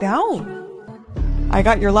get checked out. I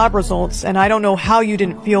got your lab results, and I don't know how you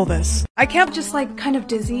didn't feel this. I kept just like kind of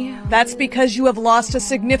dizzy. That's because you have lost a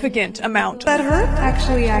significant amount. That hurt?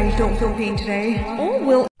 Actually, I don't feel pain today. Oh,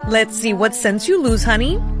 well, let's see what sense you lose,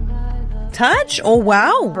 honey. Touch? Oh,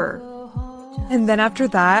 wow. And then after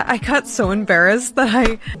that, I got so embarrassed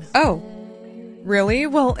that Oh. Really?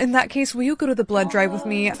 Well, in that case, will you go to the blood drive with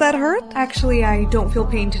me? Does that hurt? Actually, I don't feel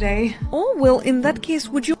pain today. Oh, well, in that case,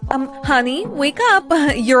 would you... honey, wake up.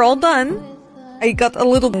 You're all done. I got a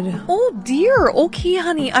little bit... Oh, dear. Okay,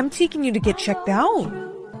 honey, I'm taking you to get checked out.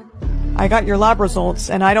 I got your lab results,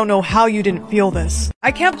 and I don't know how you didn't feel this.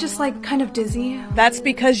 I kept just, kind of dizzy. That's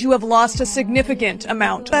because you have lost a significant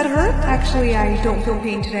amount. That hurt? Actually, I don't feel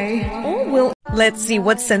pain today. Oh, well, let's see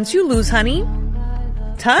what sense you lose, honey.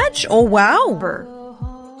 Touch? Oh, wow.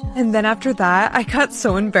 And then after that, I got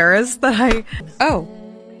so embarrassed that Oh.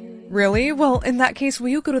 Really? Well, in that case, will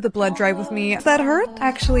you go to the blood drive with me? Does that hurt?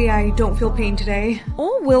 Actually, I don't feel pain today.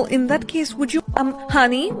 Oh, well, in that case, would you...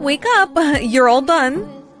 honey, wake up. You're all done.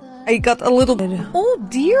 I got a little bit... Oh,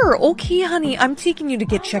 dear. Okay, honey, I'm taking you to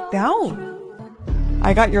get checked out.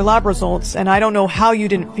 I got your lab results, and I don't know how you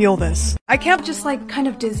didn't feel this. I kept just, kind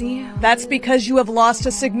of dizzy. That's because you have lost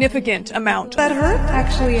a significant amount. That hurt?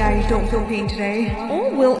 Actually, I don't feel pain today.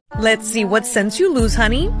 Oh, well, let's see what sense you lose,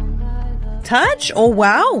 honey. Touch? Oh,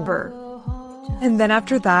 wow. And then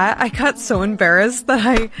after that, I got so embarrassed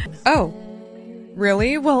that Oh.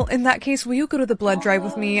 Really? Well, in that case, will you go to the blood drive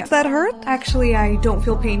with me? Does that hurt? Actually, I don't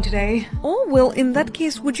feel pain today. Oh, well, in that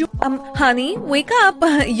case, would you... honey, wake up.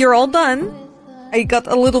 You're all done. I got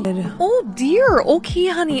a little bit... Oh, dear. Okay,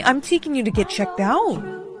 honey, I'm taking you to get checked out.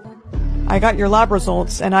 I got your lab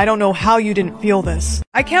results, and I don't know how you didn't feel this.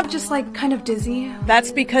 I kept just, kind of dizzy.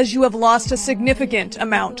 That's because you have lost a significant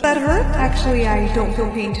amount. That hurt? Actually, I don't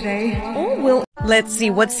feel pain today. Oh, well, let's see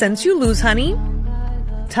what sense you lose, honey.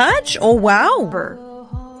 Touch? Oh, wow.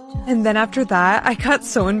 And then after that, I got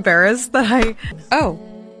so embarrassed that Oh.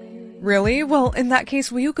 Really? Well, in that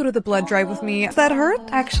case, will you go to the blood drive with me? Does that hurt?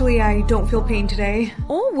 Actually, I don't feel pain today.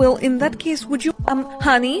 Oh, well, in that case, would you...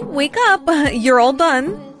 honey, wake up. You're all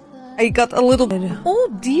done. I got a little bit...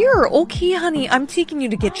 Oh, dear. Okay, honey, I'm taking you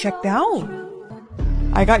to get checked out.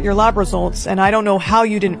 I got your lab results, and I don't know how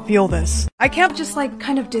you didn't feel this. I kept just,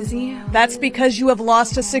 kind of dizzy. That's because you have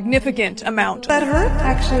lost a significant amount. That hurt?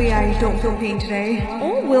 Actually, I don't feel pain today.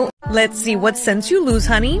 Oh, well, let's see what sense you lose,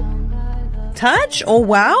 honey. Touch? Oh,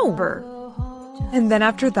 wow. And then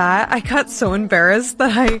after that, I got so embarrassed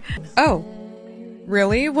that Oh.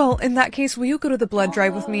 Really? Well, in that case, will you go to the blood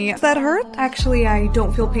drive with me? Does that hurt? Actually, I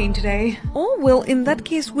don't feel pain today. Oh, well, in that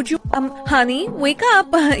case, would you... honey, wake up.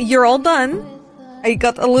 You're all done. I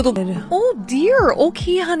got a little bit... Oh, dear.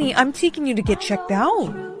 Okay, honey, I'm taking you to get checked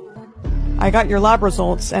out. I got your lab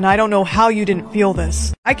results, and I don't know how you didn't feel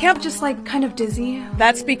this. I kept just, kind of dizzy.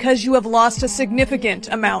 That's because you have lost a significant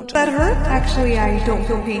amount. That hurt? Actually, I don't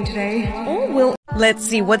feel pain today. Oh, well, let's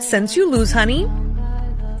see what sense you lose, honey.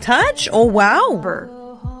 Touch? Oh, wow.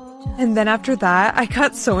 And then after that, I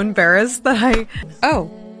got so embarrassed that Oh.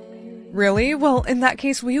 Really? Well, in that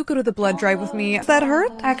case, will you go to the blood drive with me? Does that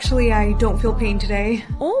hurt? Actually, I don't feel pain today.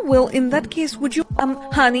 Oh, well, in that case, would you...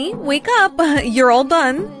 honey, wake up. You're all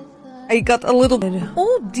done. I got a little bit...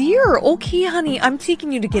 Oh, dear. Okay, honey, I'm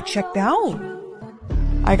taking you to get checked out.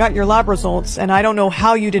 I got your lab results, and I don't know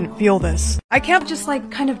how you didn't feel this. I kept just,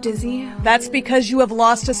 kind of dizzy. That's because you have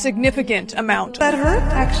lost a significant amount. That hurt?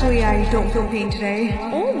 Actually, I don't feel pain today.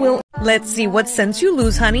 Oh, well, let's see what sense you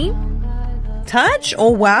lose, honey. Touch?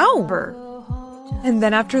 Oh, wow. And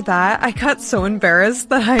then after that, I got so embarrassed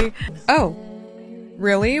that Oh.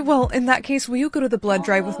 Really? Well, in that case, will you go to the blood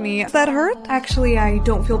drive with me? Does that hurt? Actually, I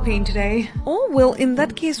don't feel pain today. Oh, well, in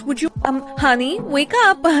that case, would you... honey, wake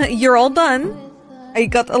up. You're all done. I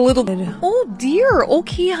got a little bit... Oh, dear.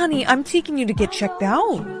 Okay, honey, I'm taking you to get checked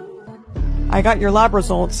out. I got your lab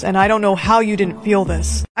results, and I don't know how you didn't feel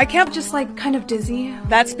this. I kept just, kind of dizzy.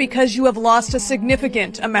 That's because you have lost a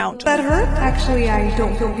significant amount. That hurt? Actually, I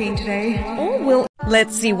don't feel pain today. Oh, well,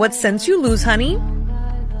 let's see what sense you lose, honey.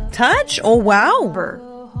 Touch? Oh, wow.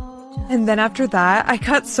 And then after that, I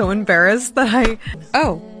got so embarrassed that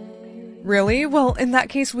Oh. Really? Well, in that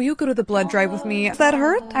case, will you go to the blood drive with me? Does that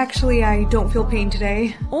hurt? Actually, I don't feel pain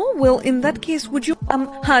today. Oh, well, in that case, would you...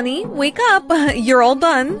 honey, wake up. You're all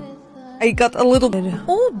done. I got a little bit...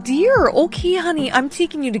 Oh, dear. Okay, honey, I'm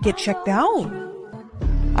taking you to get checked out.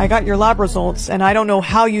 I got your lab results, and I don't know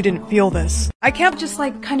how you didn't feel this. I kept just,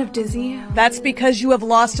 kind of dizzy. That's because you have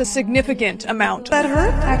lost a significant amount. That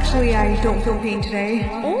hurt? Actually, I don't feel pain today.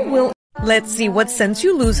 Oh, well, let's see what sense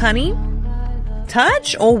you lose, honey.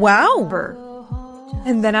 Touch? Oh, wow.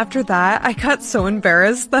 And then after that, I got so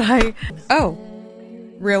embarrassed that Oh.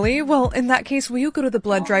 Really? Well, in that case, will you go to the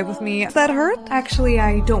blood drive with me? Does that hurt? Actually,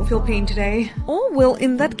 I don't feel pain today. Oh, well,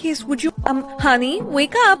 in that case, would you... honey,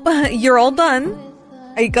 wake up. You're all done.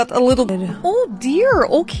 I got a little bit. Oh dear,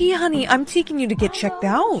 okay honey, I'm taking you to get checked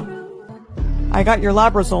out. I got your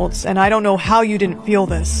lab results, and I don't know how you didn't feel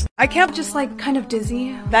this. I kept just like kind of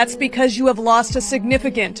dizzy. That's because you have lost a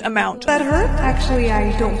significant amount. That hurt? Actually,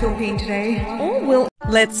 I don't feel pain today. Oh, well,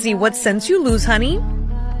 let's see what sense you lose, honey.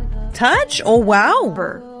 Touch? Oh, wow.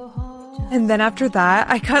 And then after that,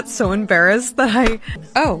 I got so embarrassed that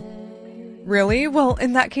Oh. Really? Well,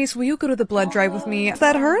 in that case, will you go to the blood drive with me? Does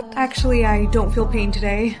that hurt? Actually, I don't feel pain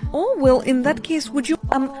today. Oh, well, in that case, would you...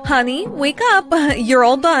 honey, wake up. You're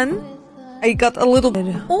all done. I got a little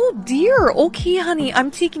bit. Oh, dear. Okay, honey, I'm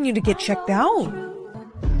taking you to get checked out.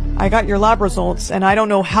 I got your lab results, and I don't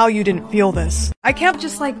know how you didn't feel this. I kept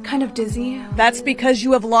just like kind of dizzy. That's because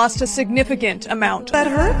you have lost a significant amount. That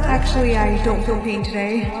hurt? Actually, I don't feel pain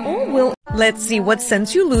today. Oh, well, let's see what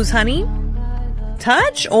sense you lose, honey.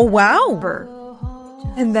 Touch? Oh, wow.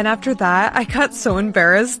 And then after that, I got so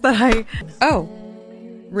embarrassed that Oh.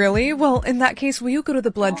 Really? Well, in that case, will you go to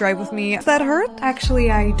the blood drive with me? Does that hurt?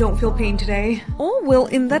 Actually, I don't feel pain today. Oh, well,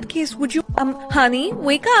 in that case, would you... honey,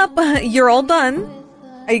 wake up. You're all done.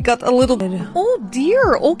 I got a little bit. Oh,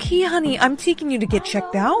 dear. Okay, honey, I'm taking you to get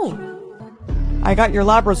checked out. I got your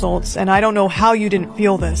lab results, and I don't know how you didn't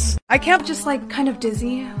feel this. I kept just like kind of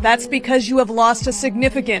dizzy. That's because you have lost a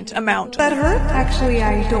significant amount. That hurt? Actually,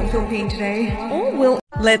 I don't feel pain today. Oh, well,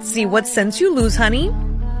 let's see what sense you lose, honey.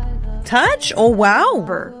 Touch? Oh,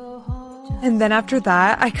 wow. And then after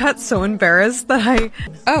that, I got so embarrassed that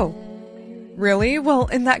Oh. Really? Well,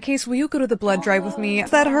 in that case, will you go to the blood drive with me? Does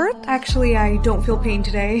that hurt? Actually, I don't feel pain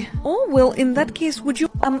today. Oh, well, in that case, would you...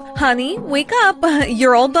 honey, wake up.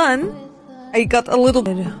 You're all done. I got a little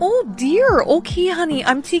bit. Oh, dear. Okay, honey,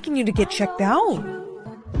 I'm taking you to get checked out.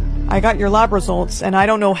 I got your lab results, and I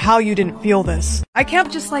don't know how you didn't feel this. I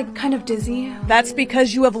kept just like kind of dizzy. That's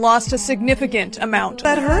because you have lost a significant amount.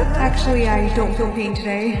 That hurt? Actually, I don't feel pain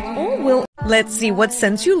today. Oh, well, let's see what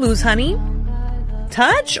sense you lose, honey.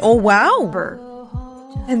 Touch? Oh, wow.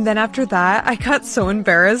 And then after that, I got so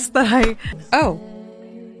embarrassed that Oh.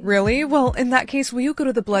 Really? Well, in that case, will you go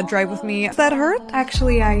to the blood drive with me? Does that hurt?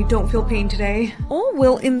 Actually, I don't feel pain today. Oh,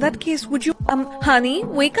 well, in that case, would you... honey,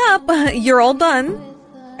 wake up. You're all done.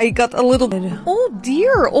 I got a little bit. Oh,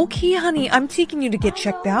 dear. Okay, honey, I'm taking you to get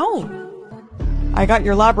checked out. I got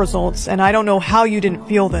your lab results, and I don't know how you didn't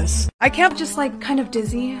feel this. I kept just like kind of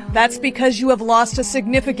dizzy. That's because you have lost a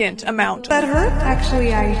significant amount. That hurt?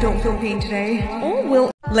 Actually, I don't feel pain today. Oh,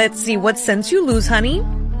 well, let's see what sense you lose, honey.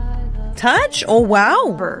 Touch? Oh,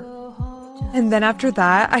 wow. And then after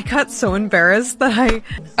that, I got so embarrassed that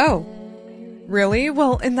Oh. Really?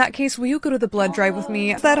 Well, in that case, will you go to the blood drive with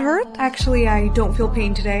me? Does that hurt? Actually, I don't feel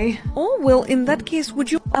pain today. Oh, well, in that case,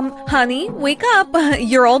 would you... honey, wake up.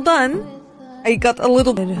 You're all done. I got a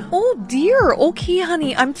little bit. Oh, dear. Okay,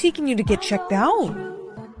 honey, I'm taking you to get checked out.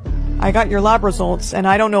 I got your lab results, and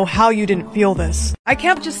I don't know how you didn't feel this. I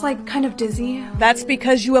kept just like kind of dizzy. That's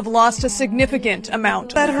because you have lost a significant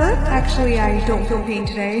amount. That hurt? Actually, I don't feel pain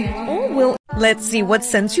today. Oh, well, let's see what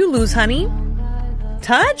sense you lose, honey.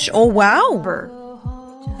 Touch? Oh, wow.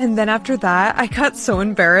 And then after that, I got so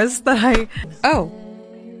embarrassed that Oh.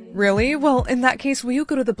 Really? Well, in that case, will you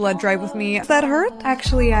go to the blood drive with me? Does that hurt?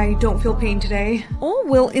 Actually, I don't feel pain today. Oh,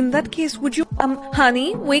 well, in that case, would you...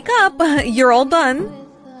 honey, wake up. You're all done.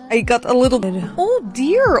 I got a little bit. Oh,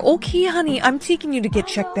 dear. Okay, honey, I'm taking you to get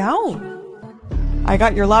checked out. I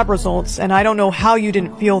got your lab results, and I don't know how you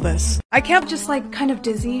didn't feel this. I kept just like kind of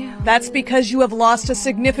dizzy. That's because you have lost a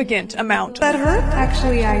significant amount. That hurt?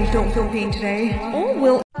 Actually, I don't feel pain today. Oh,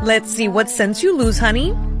 well, let's see what sense you lose,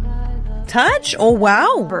 honey. Touch? Oh,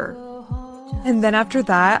 wow. And then after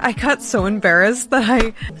that, I got so embarrassed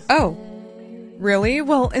that Oh. Really?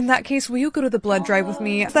 Well, in that case, will you go to the blood drive with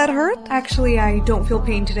me? Does that hurt? Actually, I don't feel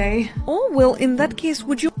pain today. Oh, well, in that case,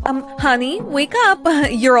 would you... honey, wake up.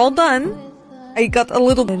 You're all done. I got a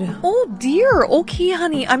little bit. Oh, dear. Okay,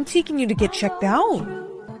 honey, I'm taking you to get checked out.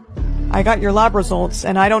 I got your lab results,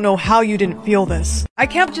 and I don't know how you didn't feel this. I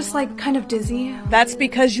kept just like kind of dizzy. That's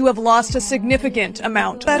because you have lost a significant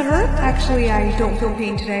amount. That hurt? Actually, I don't feel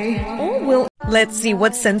pain today. Oh, well, let's see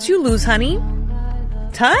what sense you lose, honey.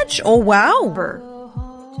 Touch? Oh, wow.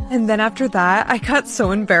 And then after that, I got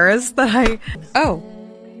so embarrassed that Oh.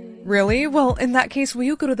 Really? Well, in that case, will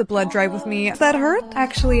you go to the blood drive with me? Does that hurt?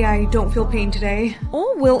 Actually, I don't feel pain today.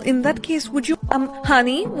 Oh, well, in that case, would you...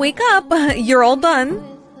 honey, wake up. You're all done.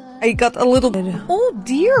 I got a little bit. Oh,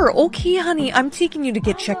 dear. Okay, honey, I'm taking you to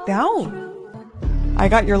get checked out. I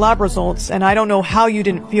got your lab results, and I don't know how you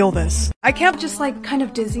didn't feel this. I kept just like kind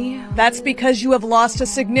of dizzy. That's because you have lost a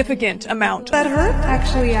significant amount. That hurt?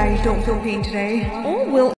 Actually, I don't feel pain today. Oh,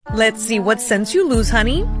 well, let's see what sense you lose,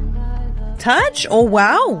 honey. Touch? Oh,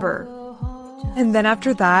 wow. And then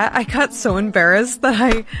after that, I got so embarrassed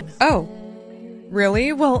that Oh.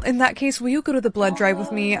 Really? Well, in that case, will you go to the blood drive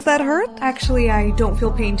with me? Does that hurt? Actually, I don't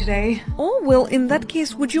feel pain today. Oh, well, in that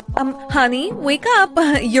case, would you... honey, wake up.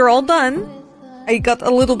 You're all done. I got a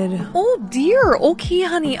little bit... Oh, dear. Okay,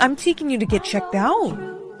 honey, I'm taking you to get checked out.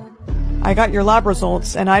 I got your lab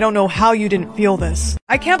results, and I don't know how you didn't feel this.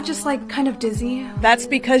 I kept just, kind of dizzy. That's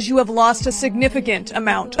because you have lost a significant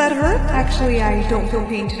amount. That hurt? Actually, I don't feel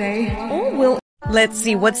pain today. Oh, well, let's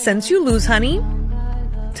see what sense you lose, honey.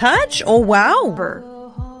 Touch? Oh,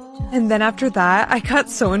 wow. And then after that, I got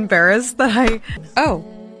so embarrassed that Oh.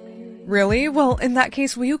 Really? Well, in that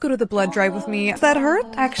case, will you go to the blood drive with me? Does that hurt?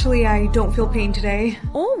 Actually, I don't feel pain today.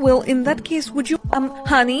 Oh, well, in that case, would you...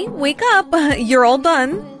 honey, wake up. You're all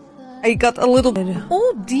done. I got a little bit...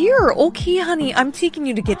 Oh, dear. Okay, honey, I'm taking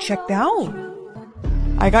you to get checked out.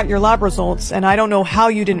 I got your lab results, and I don't know how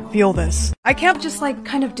you didn't feel this. I kept just,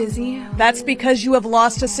 kind of dizzy. That's because you have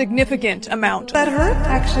lost a significant amount. That hurt?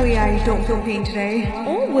 Actually, I don't feel pain today.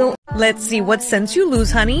 Oh, well, let's see what sense you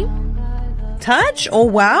lose, honey. Touch? Oh,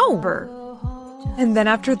 wow. And then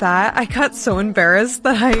after that, I got so embarrassed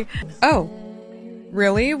that Oh.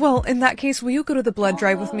 Really? Well, in that case, will you go to the blood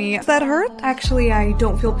drive with me? Does that hurt? Actually, I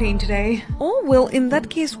don't feel pain today. Oh, well, in that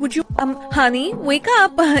case, would you... honey, wake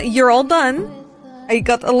up. You're all done. I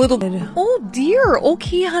got a little bit... Oh, dear.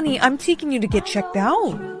 Okay, honey, I'm taking you to get checked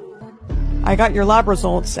out. I got your lab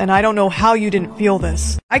results, and I don't know how you didn't feel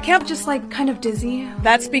this. I kept just, kind of dizzy.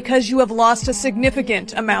 That's because you have lost a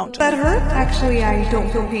significant amount. That hurt? Actually, I don't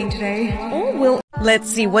feel pain today. Oh, well, let's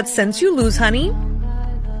see what sense you lose, honey.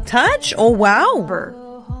 Touch? Oh, wow.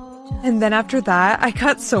 And then after that, I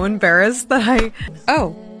got so embarrassed that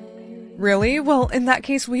Oh. Really? Well, in that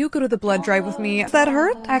case, will you go to the blood drive with me? Does that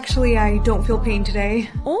hurt? Actually, I don't feel pain today.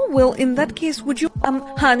 Oh, well, in that case, would you...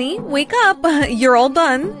 honey, wake up. You're all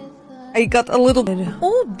done. I got a little bit...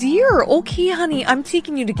 Oh, dear. Okay, honey, I'm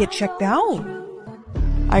taking you to get checked out.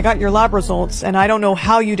 I got your lab results, and I don't know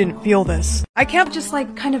how you didn't feel this. I kept just,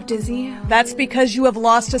 kind of dizzy. That's because you have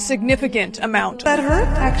lost a significant amount. That hurt?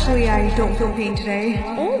 Actually, I don't feel pain today.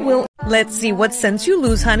 Oh, well, let's see what sense you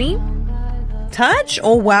lose, honey. Touch?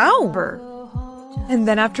 Oh, wow. And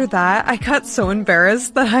then after that, I got so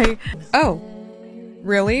embarrassed that Oh.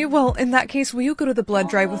 Really? Well, in that case, will you go to the blood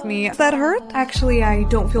drive with me? Does that hurt? Actually, I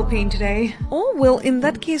don't feel pain today. Oh, well, in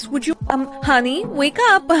that case, would you... honey, wake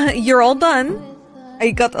up. You're all done. I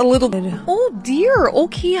got a little bit... Oh, dear.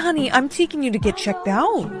 Okay, honey, I'm taking you to get checked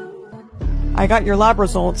out. I got your lab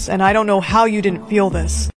results, and I don't know how you didn't feel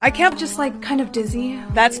this. I kept just, kind of dizzy.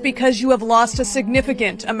 That's because you have lost a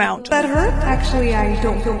significant amount. That hurt? Actually, I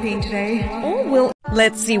don't feel pain today. Oh, well,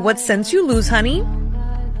 let's see what sense you lose, honey.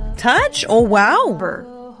 Touch? Oh, wow.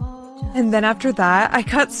 And then after that, I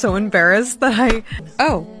got so embarrassed that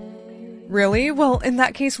Oh. Really? Well, in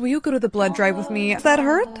that case, will you go to the blood drive with me? Does that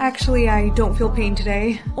hurt? Actually, I don't feel pain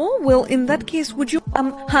today. Oh, well, in that case, would you...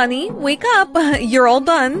 honey, wake up. You're all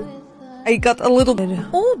done. I got a little bit...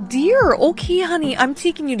 Oh, dear. Okay, honey, I'm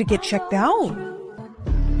taking you to get checked out.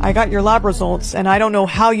 I got your lab results, and I don't know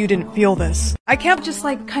how you didn't feel this. I kept just,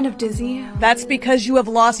 kind of dizzy. That's because you have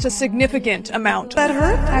lost a significant amount. That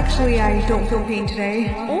hurt? Actually, I don't feel pain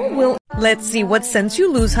today. Oh, well, let's see what sense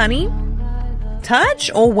you lose, honey. Touch?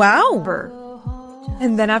 Oh, wow.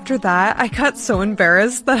 And then after that, I got so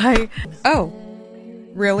embarrassed that Oh.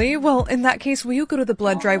 Really? Well, in that case, will you go to the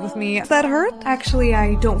blood drive with me? Does that hurt? Actually,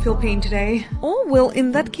 I don't feel pain today. Oh, well,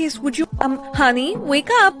 in that case, would you... honey, wake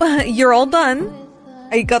up. You're all done.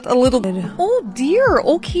 I got a little bit... Oh, dear.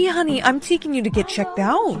 Okay, honey, I'm taking you to get checked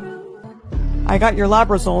out. I got your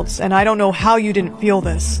lab results, and I don't know how you didn't feel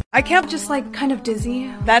this. I kept just, kind of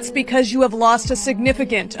dizzy. That's because you have lost a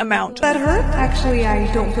significant amount. That hurt? Actually,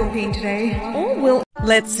 I don't feel pain today. Oh, well,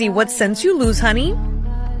 let's see what sense you lose, honey.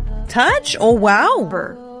 Touch? Oh, wow.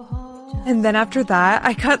 And then after that,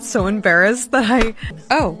 I got so embarrassed that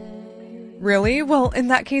Oh. Really? Well, in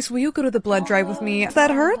that case, will you go to the blood drive with me? Does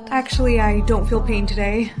that hurt? Actually, I don't feel pain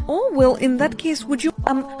today. Oh, well, in that case, would you...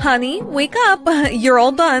 honey, wake up. You're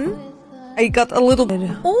all done. I got a little bit...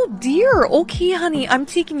 Oh, dear. Okay, honey, I'm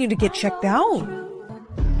taking you to get checked out.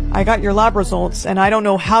 I got your lab results, and I don't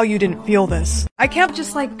know how you didn't feel this. I kept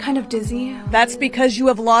just, kind of dizzy. That's because you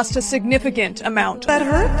have lost a significant amount. That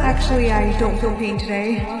hurt? Actually, I don't feel pain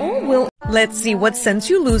today. Oh, well, let's see what sense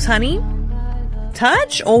you lose, honey.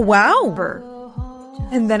 Touch? Oh, wow.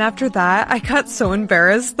 And then after that, I got so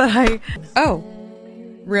embarrassed that Oh.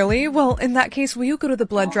 Really? Well, in that case, will you go to the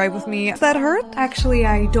blood drive with me? Does that hurt? Actually,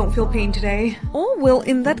 I don't feel pain today. Oh, well,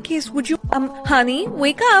 in that case, would you... honey,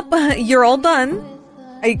 wake up. You're all done.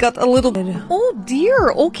 I got a little bit. Oh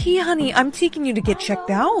dear, okay honey, I'm taking you to get checked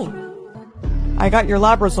out. I got your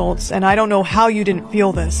lab results, and I don't know how you didn't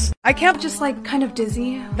feel this. I kept just like kind of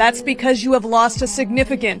dizzy. That's because you have lost a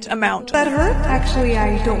significant amount. That hurt? Actually,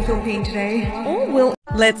 I don't feel pain today. Oh, well,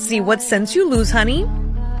 let's see what sense you lose, honey.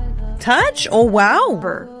 Touch? Oh, wow.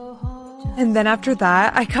 And then after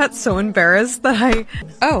that, I got so embarrassed that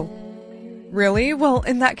Oh. Really? Well,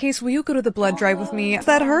 in that case, will you go to the blood drive with me? Does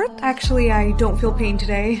that hurt? Actually, I don't feel pain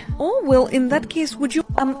today. Oh, well, in that case, would you...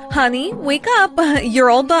 honey, wake up. You're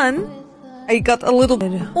all done. I got a little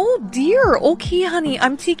bit. Oh dear, okay honey,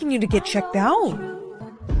 I'm taking you to get checked out.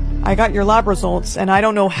 I got your lab results, and I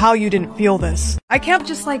don't know how you didn't feel this. I kept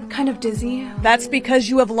just like kind of dizzy. That's because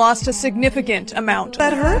you have lost a significant amount.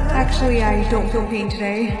 That hurt? Actually, I don't feel pain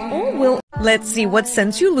today. Oh, well, let's see what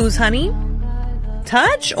sense you lose, honey.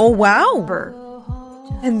 Touch? Oh,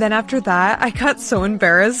 wow. And then after that, I got so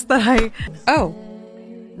embarrassed that Oh.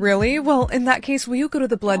 Really? Well, in that case, will you go to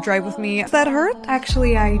the blood drive with me? Does that hurt?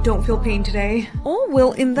 Actually, I don't feel pain today. Oh,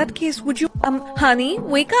 well, in that case, would you... honey,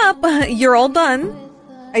 wake up. You're all done.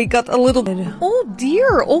 I got a little bit. Oh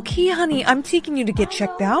dear, okay honey, I'm taking you to get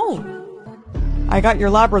checked out. I got your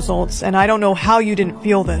lab results, and I don't know how you didn't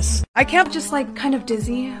feel this. I kept just like kind of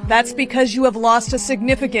dizzy. That's because you have lost a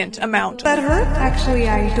significant amount. That hurt? Actually,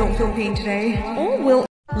 I don't feel pain today. Oh, well,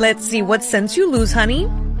 let's see what sense you lose, honey.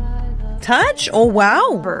 Touch? Oh,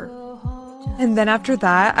 wow. And then after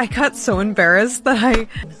that, I got so embarrassed that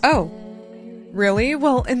Oh. Really?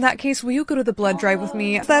 Well, in that case, will you go to the blood drive with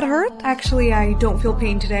me? Does that hurt? Actually, I don't feel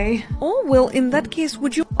pain today. Oh, well, in that case,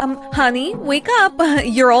 would you... honey, wake up.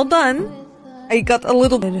 You're all done. I got a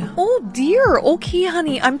little bit. Oh dear, okay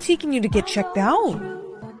honey, I'm taking you to get checked out.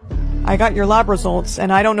 I got your lab results,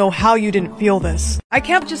 and I don't know how you didn't feel this. I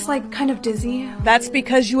kept just like kind of dizzy. That's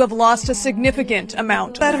because you have lost a significant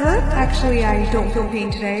amount. That hurt? Actually, I don't feel pain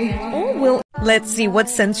today. Oh, well, let's see what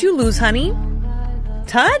sense you lose, honey.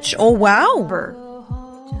 Touch? Oh, wow.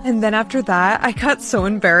 And then after that, I got so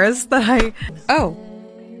embarrassed that Oh.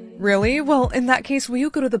 Really? Well, in that case, will you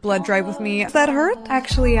go to the blood drive with me? Does that hurt?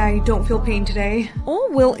 Actually, I don't feel pain today. Oh,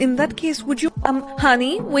 well, in that case, would you...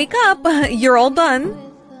 honey, wake up. You're all done.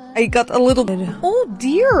 I got a little bit. Oh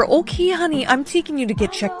dear, okay honey, I'm taking you to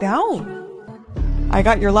get checked out. I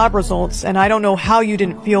got your lab results, and I don't know how you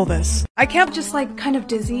didn't feel this. I kept just like kind of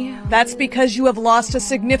dizzy. That's because you have lost a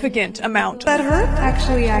significant amount. That hurt?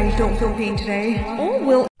 Actually, I don't feel pain today. Oh,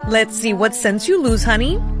 well, let's see what sense you lose,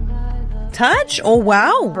 honey. Touch? Oh,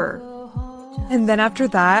 wow. And then after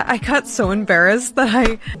that, I got so embarrassed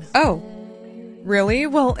that Oh. Really?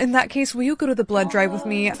 Well, in that case, will you go to the blood drive with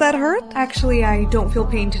me? Does that hurt? Actually, I don't feel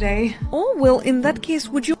pain today. Oh, well, in that case,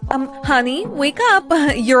 would you... honey, wake up.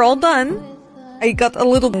 You're all done. I got a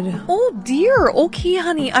little bit. Oh dear, okay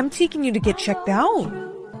honey, I'm taking you to get checked out.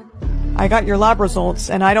 I got your lab results,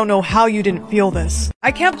 and I don't know how you didn't feel this.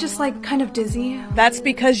 I kept just like kind of dizzy. That's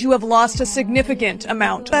because you have lost a significant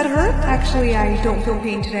amount. That hurt? Actually, I don't feel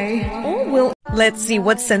pain today. Oh, well, let's see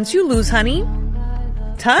what sense you lose, honey.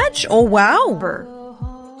 Touch? Oh, wow.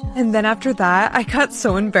 And then after that, I got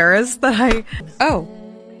so embarrassed that Oh.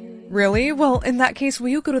 Really? Well, in that case, will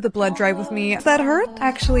you go to the blood drive with me? Does that hurt?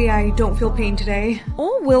 Actually, I don't feel pain today.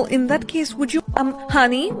 Oh, well, in that case, would you...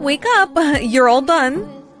 honey, wake up. You're all done.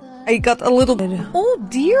 I got a little bit. Oh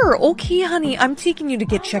dear, okay honey, I'm taking you to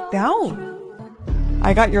get checked out.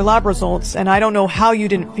 I got your lab results, and I don't know how you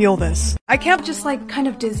didn't feel this. I kept just like kind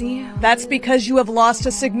of dizzy. That's because you have lost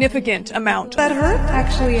a significant amount. That hurt?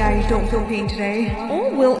 Actually, I don't feel pain today.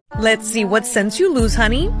 Oh, well, let's see what sense you lose,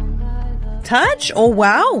 honey. Touch? Oh,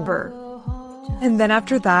 wow. And then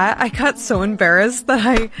after that, I got so embarrassed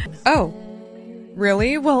that Oh.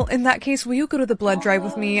 Really? Well, in that case, will you go to the blood drive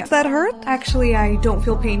with me? Does that hurt? Actually, I don't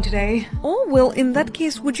feel pain today. Oh, well, in that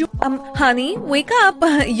case, would you... honey, wake up.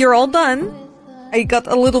 You're all done. I got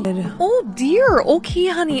a little bit. Oh dear, okay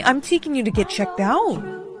honey, I'm taking you to get checked out.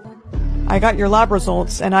 I got your lab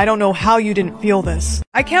results, and I don't know how you didn't feel this.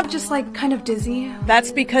 I kept just like kind of dizzy.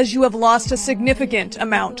 That's because you have lost a significant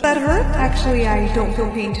amount. That hurt? Actually, I don't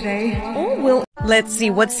feel pain today. Oh, well, let's see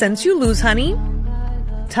what sense you lose, honey.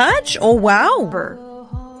 Touch? Oh, wow.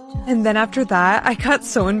 And then after that, I got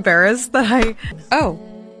so embarrassed that Oh.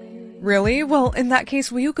 Really? Well, in that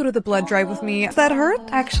case, will you go to the blood drive with me? Does that hurt?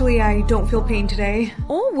 Actually, I don't feel pain today.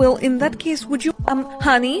 Oh, well, in that case, would you...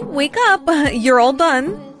 honey, wake up. You're all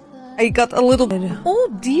done. I got a little bit.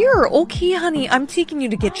 Oh dear, okay honey, I'm taking you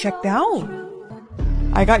to get checked out.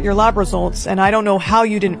 I got your lab results, and I don't know how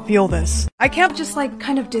you didn't feel this. I kept just like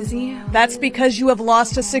kind of dizzy. That's because you have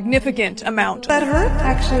lost a significant amount. That hurt?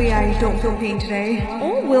 Actually, I don't feel pain today.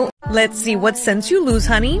 Oh, well, let's see what sense you lose,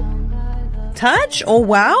 honey. Touch? Oh,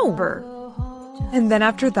 wow. And then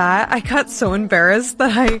after that, I got so embarrassed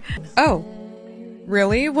that Oh.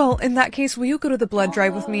 Really? Well, in that case, will you go to the blood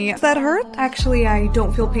drive with me? Does that hurt? Actually, I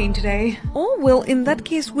don't feel pain today. Oh, well, in that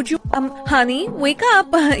case, would you... honey, wake up.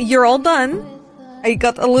 You're all done. I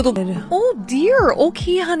got a little bit... Oh, dear.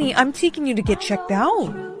 Okay, honey, I'm taking you to get checked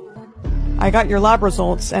out. I got your lab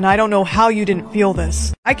results, and I don't know how you didn't feel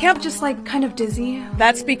this. I kept Just like kind of dizzy.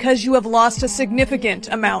 That's because you have lost a significant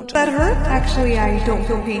amount. That hurt? Actually, I don't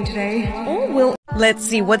feel pain today. Oh, well, let's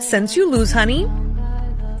see what sense you lose, honey.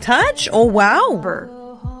 Touch? Oh, wow.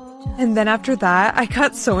 And then after that, I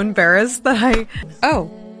got so embarrassed that Oh.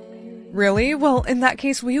 Really? Well, in that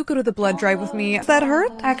case, will you go to the blood drive with me? Does that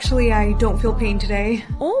hurt? Actually, I don't feel pain today.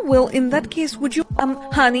 Oh, well, in that case, would you...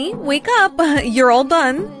 honey, wake up. You're all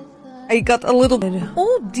done. I got a little bit...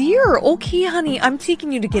 Oh, dear. Okay, honey, I'm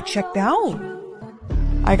taking you to get checked out.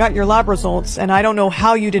 I got your lab results, and I don't know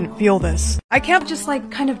how you didn't feel this. I kept Just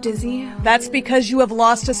like kind of dizzy. That's because you have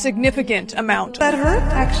lost a significant amount. That hurt?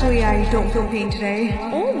 Actually, I don't feel pain today.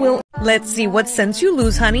 Oh, well, let's see what sense you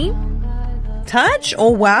lose, honey. Touch?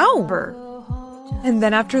 Oh, wow. And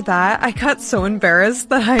then after that, I got so embarrassed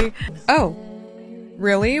that Oh.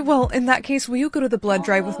 Really? Well, in that case, will you go to the blood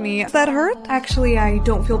drive with me? Does that hurt? Actually, I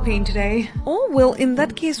don't feel pain today. Oh, well, in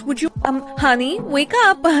that case, would you... honey, wake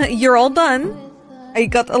up. You're all done. I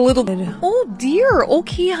got a little bit... Oh, dear.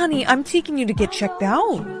 Okay, honey, I'm taking you to get checked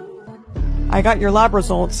out. I got your lab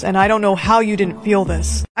results, and I don't know how you didn't feel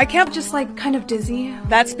this. I kept Just like kind of dizzy.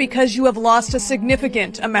 That's because you have lost a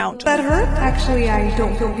significant amount. That hurt? Actually, I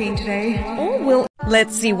don't feel pain today. Oh, well,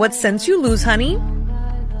 let's see what sense you lose, honey.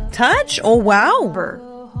 Touch? Oh, wow.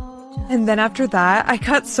 And then after that, I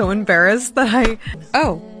got so embarrassed that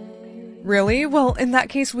Oh. Really? Well, in that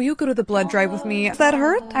case, will you go to the blood drive with me? Does that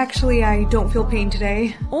hurt? Actually, I don't feel pain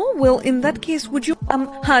today. Oh, well, in that case, would you...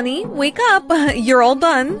 honey, wake up. You're all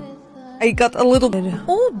done. I got a little bit...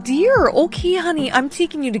 Oh, dear. Okay, honey, I'm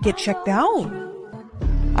taking you to get checked out.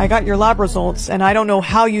 I got your lab results, and I don't know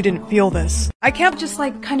how you didn't feel this. I kept Just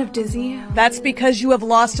like kind of dizzy. That's because you have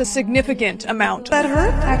lost a significant amount. That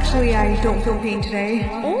hurt? Actually, I don't feel pain today.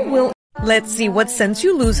 Oh, well, let's see what sense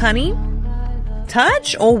you lose, honey.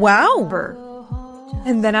 Touch? Oh, wow.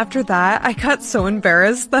 And then after that, I got so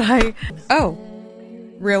embarrassed that Oh.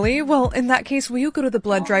 Really? Well, in that case, will you go to the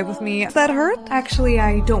blood drive with me? Does that hurt? Actually,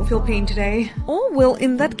 I don't feel pain today. Oh, well,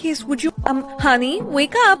 in that case, would you... honey,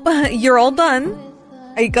 wake up. You're all done.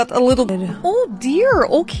 I got a little bit... Oh, dear.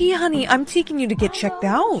 Okay, honey, I'm taking you to get checked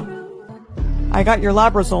out. I got your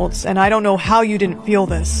lab results, and I don't know how you didn't feel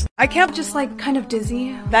this. I kept Just like kind of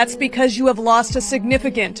dizzy. That's because you have lost a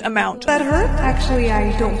significant amount. That hurt? Actually,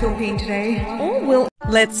 I don't feel pain today. Oh, well,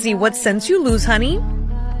 let's see what sense you lose, honey.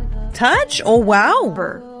 Touch? Oh,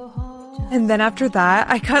 wow. And then after that,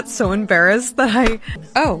 I got so embarrassed that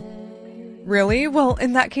Oh. Really? Well,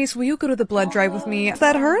 in that case, will you go to the blood drive with me? Does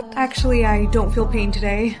that hurt? Actually, I don't feel pain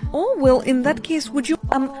today. Oh, well, in that case, would you...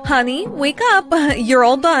 honey, wake up. You're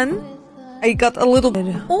all done. I got a little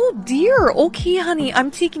bit... Oh, dear. Okay, honey, I'm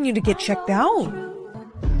taking you to get checked out.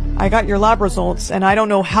 I got your lab results, and I don't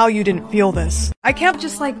know how you didn't feel this. I kept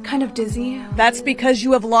Just like kind of dizzy. That's because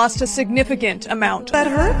you have lost a significant amount. That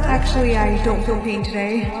hurt? Actually, I don't feel pain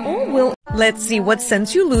today. Oh, well, let's see what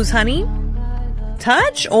sense you lose, honey.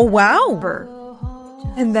 Touch? Oh, wow.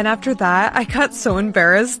 And then after that, I got so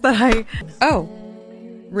embarrassed that Oh.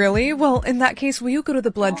 Really? Well, in that case, will you go to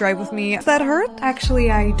the blood drive with me? Does that hurt?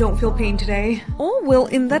 Actually, I don't feel pain today. Oh, well,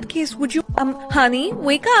 in that case, would you... honey,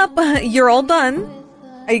 wake up. You're all done.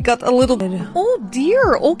 I got a little bit... Oh,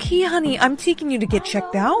 dear. Okay, honey, I'm taking you to get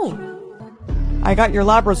checked out. I got your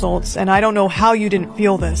lab results, and I don't know how you didn't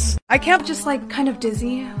feel this. I kept Just like kind of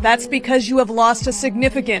dizzy. That's because you have lost a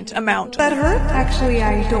significant amount. That hurt? Actually,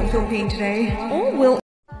 I don't feel pain today. Oh, well...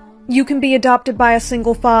 You can be adopted by a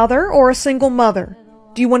single father or a single mother.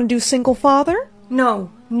 Do you want to do single father?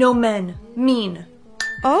 No. No men. Mean.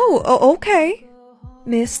 Oh, okay.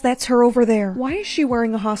 Miss, that's her over there. Why is she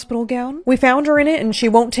wearing a hospital gown? We found her in it and she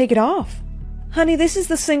won't take it off. Honey, this is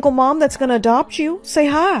the single mom that's gonna adopt you. Say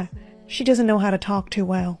hi. She doesn't know how to talk too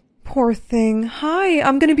well. Poor thing. Hi,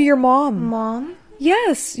 I'm gonna be your mom. Mom?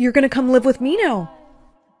 Yes, you're gonna come live with me now.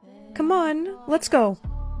 Come on, let's go.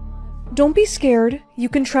 Don't be scared. You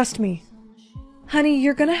can trust me. Honey,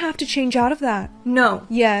 you're gonna have to change out of that. No.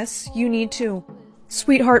 Yes, you need to.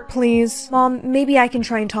 Sweetheart, please. Mom, maybe I can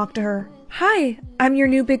try and talk to her. Hi, I'm your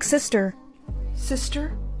new big sister.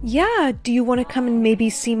 Sister? Yeah, do you want to come and maybe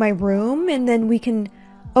see my room and then we can...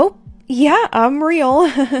 Oh, yeah, I'm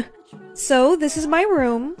real. So, this is my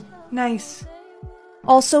room. Nice.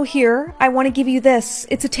 Also here, I want to give you this.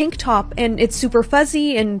 It's a tank top, and it's super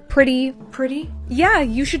fuzzy and pretty. Pretty? Yeah,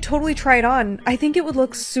 you should totally try it on. I think it would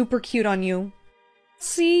look super cute on you.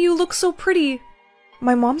 See, you look so pretty.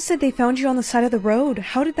 My mom said they found you on the side of the road.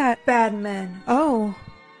 How did that— Bad men. Oh.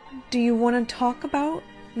 Do you want to talk about—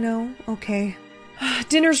 No? Okay.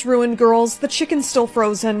 Dinner's ruined, girls. The chicken's still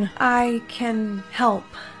frozen. I can help.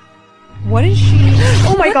 What is she—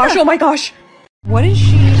 Oh my gosh, oh my gosh! What is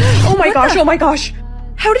she— Oh my gosh, oh my gosh!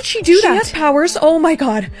 How did she do that? She has powers, oh my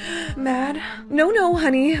god. Mad? No,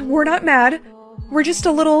 honey, we're not mad. We're just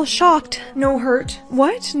a little shocked. No hurt.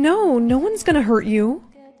 What? No one's gonna hurt you.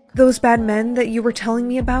 Those bad men that you were telling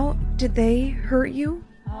me about, did they hurt you?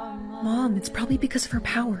 Mom, it's probably because of her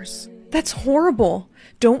powers. That's horrible.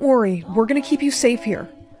 Don't worry, we're gonna keep you safe here.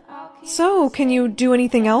 So, can you do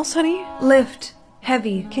anything else, honey? Lift.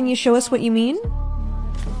 Heavy. Can you show us what you mean?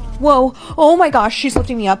 Whoa, oh my gosh, she's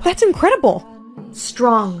lifting me up. That's incredible.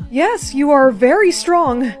 Strong. Yes, you are very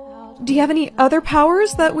strong. Do you have any other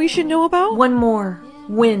powers that we should know about? One more.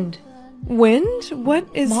 Wind. Wind? What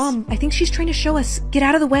is— Mom, I think she's trying to show us. Get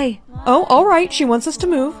out of the way. Oh, alright, she wants us to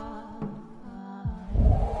move.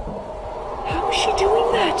 How is she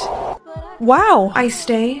doing that? Wow. I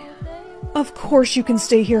stay. Of course you can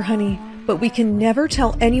stay here, honey. But we can never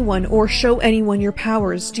tell anyone or show anyone your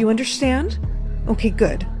powers. Do you understand? Okay,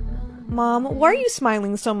 good. Mom, why are you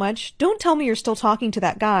smiling so much? Don't tell me you're still talking to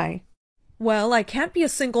that guy. Well, I can't be a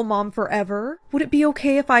single mom forever. Would it be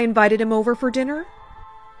okay if I invited him over for dinner?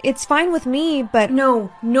 It's fine with me, but—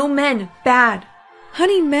 No men. Bad.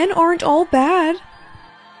 Honey, men aren't all bad.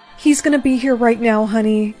 He's gonna be here right now,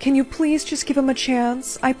 honey. Can you please just give him a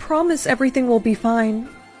chance? I promise everything will be fine.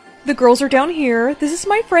 The girls are down here. This is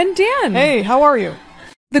my friend Dan. Hey, how are you?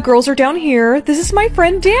 The girls are down here. This is my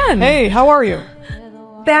friend Dan. Hey, how are you?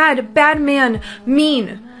 Bad man.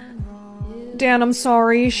 Mean. Dan, I'm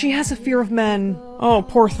sorry. She has a fear of men. Oh,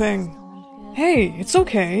 poor thing. Hey, it's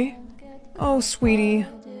okay. Oh, sweetie.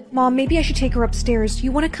 Mom, maybe I should take her upstairs.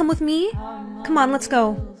 You want to come with me? Come on, let's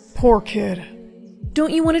go. Poor kid.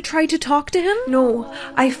 Don't you want to try to talk to him? No,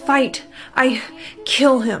 I fight. I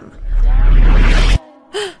kill him.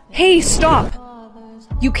 Hey, stop!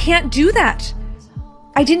 You can't do that!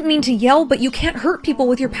 I didn't mean to yell, but you can't hurt people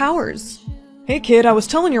with your powers. Hey kid, I was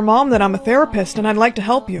telling your mom that I'm a therapist and I'd like to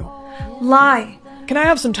help you. Lie. Can I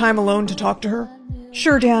have some time alone to talk to her?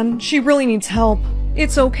 Sure, Dan. She really needs help.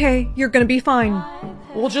 It's okay. You're gonna be fine.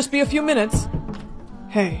 We'll just be a few minutes.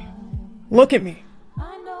 Hey, look at me.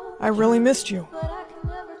 I really missed you.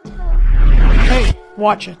 Hey,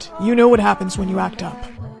 watch it. You know what happens when you act up.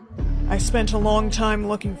 I spent a long time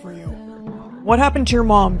looking for you. What happened to your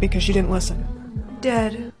mom because she didn't listen?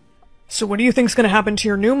 Dead. So what do you think's gonna happen to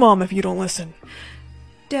your new mom if you don't listen?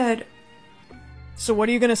 Dead. So what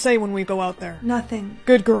are you gonna say when we go out there? Nothing.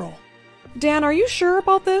 Good girl. Dan, are you sure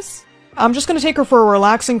about this? I'm just gonna take her for a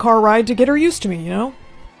relaxing car ride to get her used to me, you know?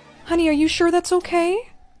 Honey, are you sure that's okay?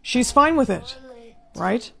 She's fine with it,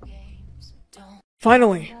 right?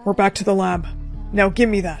 Finally, we're back to the lab. Now give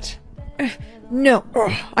me that. No.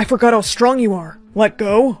 Ugh, I forgot how strong you are. Let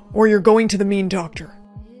go, or you're going to the mean doctor.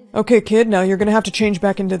 Okay, kid, now you're gonna have to change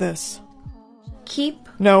back into this. Keep.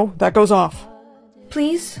 No, that goes off.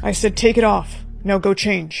 Please? I said take it off. Now go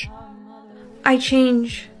change. I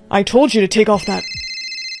change. I told you to take off that—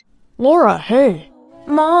 Laura, hey!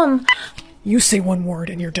 Mom! You say one word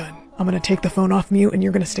and you're done. I'm gonna take the phone off mute and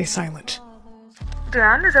you're gonna stay silent.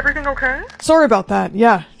 Dan, is everything okay? Sorry about that.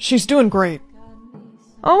 Yeah, she's doing great.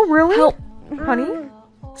 Oh, really? Help, honey?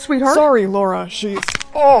 Sweetheart? Sorry, Laura, she's—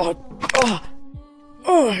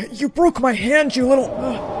 you broke my hand, you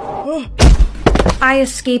little— I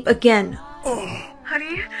escape again.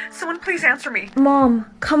 Honey, someone please answer me. Mom,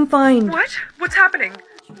 come find— What? What's happening?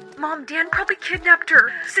 Mom, Dan probably kidnapped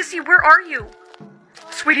her. Sissy, where are you?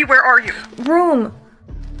 Sweetie, where are you? Room.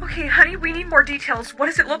 Okay, honey, we need more details. What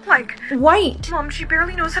does it look like? White. Mom, she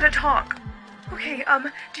barely knows how to talk. Okay,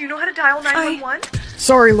 do you know how to dial 911?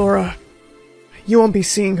 Sorry, Laura. You won't be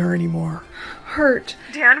seeing her anymore. Hurt.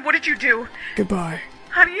 Dan, what did you do? Goodbye.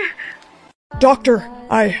 Honey? Doctor,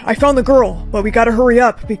 I found the girl, but we gotta hurry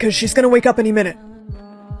up because she's gonna wake up any minute.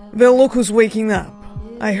 Well, look who's waking up.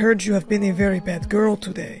 I heard you have been a very bad girl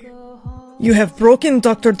today. You have broken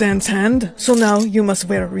Dr. Dan's hand, so now you must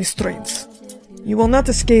wear restraints. You will not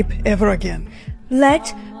escape ever again.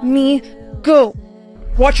 Let me go.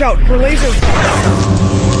 Watch out, her laser—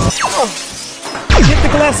 Get the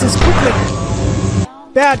glasses, quickly!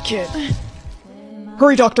 Bad kid.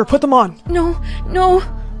 Hurry, doctor, put them on. No.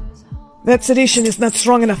 That sedation is not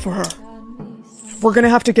strong enough for her. We're gonna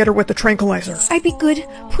have to get her with the tranquilizer. I'd be good,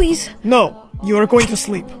 please. No, you are going to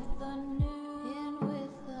sleep.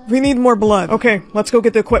 We need more blood. Okay, let's go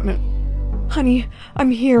get the equipment. Honey,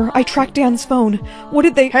 I'm here. I tracked Dan's phone. What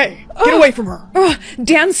did they— Hey, get away from her!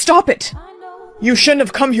 Dan, stop it! You shouldn't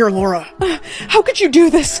have come here, Laura. How could you do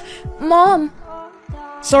this? Mom!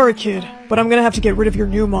 Sorry, kid, but I'm gonna have to get rid of your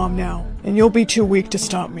new mom now, and you'll be too weak to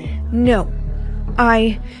stop me. No.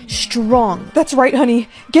 Strong. That's right, honey.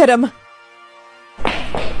 Get him.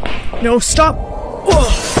 No, stop!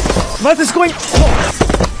 Ugh. Meth is going—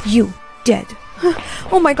 You dead.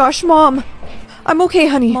 Oh my gosh, Mom. I'm okay,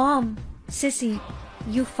 honey. Mom, Sissy,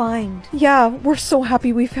 you find. Yeah, we're so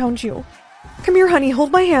happy we found you. Come here, honey.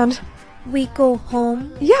 Hold my hand. We go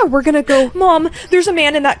home? Yeah, we're gonna go. Mom, there's a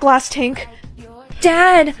man in that glass tank.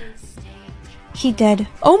 Dad! He dead.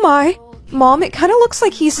 Oh my. Mom, it kind of looks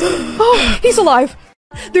like he's— Oh, he's alive.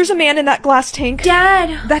 There's a man in that glass tank.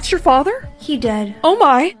 Dad! That's your father? He dead. Oh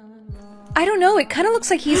my. I don't know, it kind of looks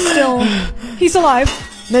like he's still— He's alive.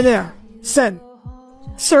 Mener, Sen.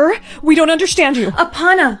 Sir, we don't understand you.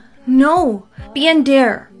 Apana! No! Bien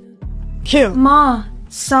there! Kill. Ma,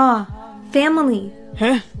 Sa, family.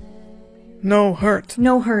 Huh? No hurt.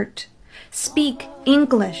 No hurt. Speak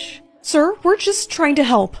English. Sir, we're just trying to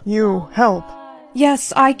help. You help.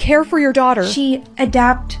 Yes, I care for your daughter. She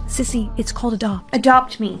adapt. Sissy, it's called adopt.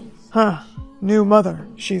 Adopt me. Huh. New mother.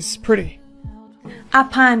 She's pretty.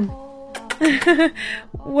 Apan.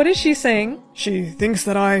 What is she saying? She thinks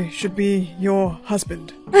that I should be your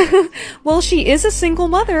husband. Well, she is a single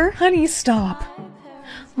mother. Honey, stop.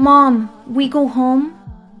 Mom, we go home?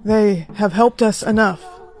 They have helped us enough.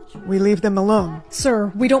 We leave them alone.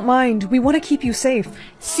 Sir, we don't mind. We want to keep you safe.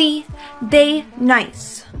 See, they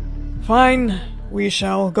nice. Fine. We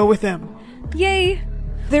shall go with them. Yay!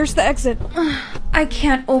 There's the exit. I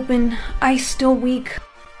can't open. I still weak.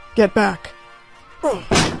 Get back.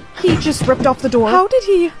 He just ripped off the door. How did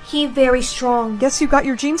he? He very strong. Guess you got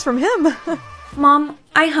your genes from him. Mom,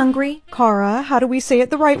 I hungry. Kara, how do we say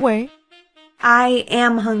it the right way? I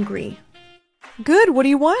am hungry. Good, what do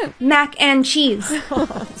you want? Mac and cheese.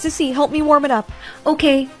 Sissy, help me warm it up.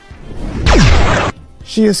 Okay.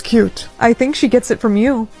 She is cute. I think she gets it from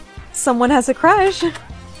you. Someone has a crush.